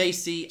 Sorry.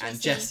 JC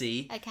and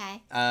Jessie.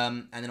 Okay.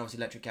 And then obviously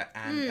Electric Cat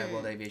and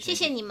World Aviation. 谢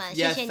谢你们，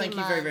 Yeah, 谢谢你们 thank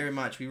you very, very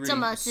much. We 这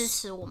么 really 支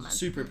持我们。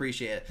 super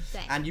appreciate it.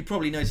 对 And you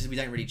probably noticed we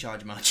don't really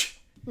charge much.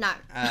 No.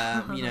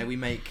 We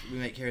make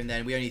here and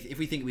then. We only if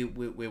we think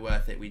we're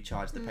worth it, we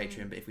charge the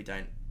Patreon. But if we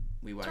don't,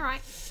 we won't.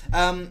 Alright.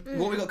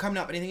 What we got coming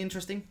up? Anything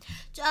interesting?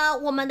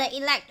 我们的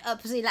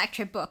不是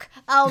electric book，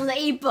我们的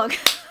ebook。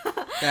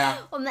对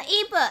啊。我们的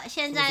ebook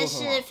现在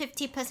是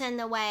 50%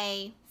 the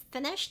way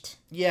finished。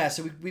 Yeah,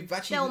 so we've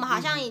actually. 对，我们好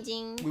像已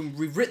经。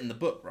We've written the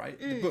book, right?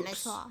 The 没 book's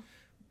错。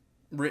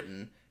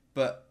 written,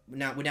 but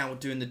we're now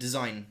doing the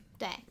design.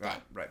 对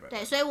Right.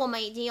 对，所以我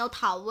们已经有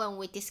讨论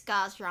 ，we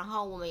discuss， 然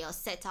后我们有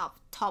set up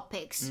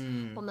topics，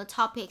我们的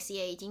topics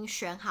也已经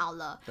选好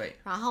了，对，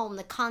然后我们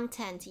的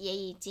content 也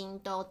已经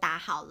都打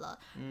好了，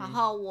然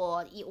后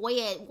我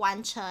也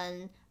完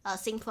成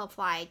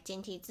simplify 简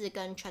体字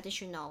跟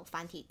traditional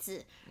繁体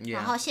字，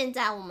然后现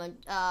在我们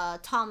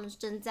Tom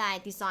正在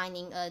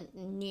designing a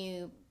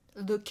new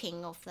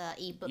looking of the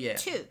ebook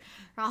too，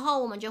 然后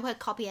我们就会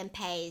copy and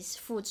paste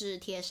复制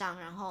贴上，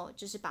然后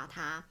就是把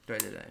它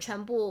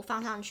全部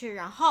放上去，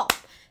然后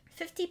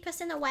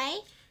 50%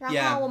 away，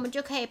 然后我们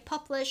就可以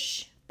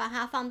publish 把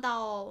它放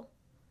到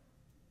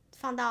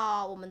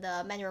我们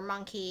的 Mandarin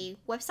Monkey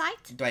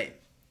website，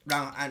 对，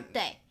然后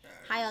对，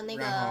还有那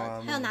个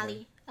还有哪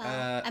里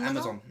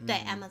？Amazon 对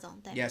Amazon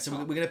对 Yeah, so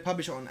we're going to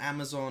publish it on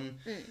Amazon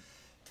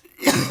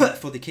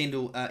for the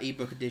Kindle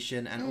ebook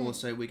edition, and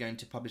also we're going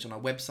to publish on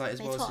our website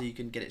as well, so you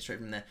can get it straight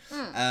from there.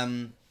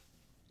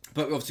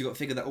 But we've obviously got to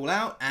figure that all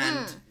out,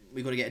 and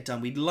we've got to get it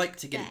done. We'd like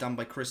to get it done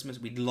by Christmas.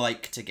 We'd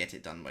like to get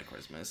it done by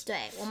Christmas.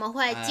 对，我们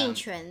会尽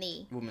全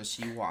力。我们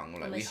希望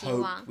we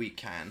hope we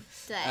can.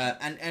 对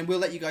And we'll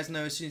let you guys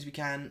know as soon as we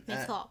can.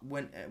 没错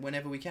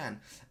Whenever we can.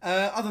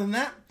 Other than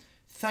that,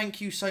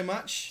 thank you so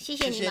much. 谢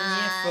谢你们。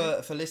谢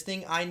谢for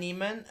listening. I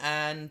Nieman,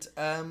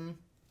 and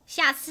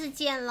下次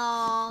见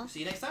喽。 see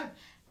you next time.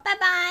 拜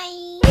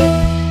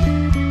拜。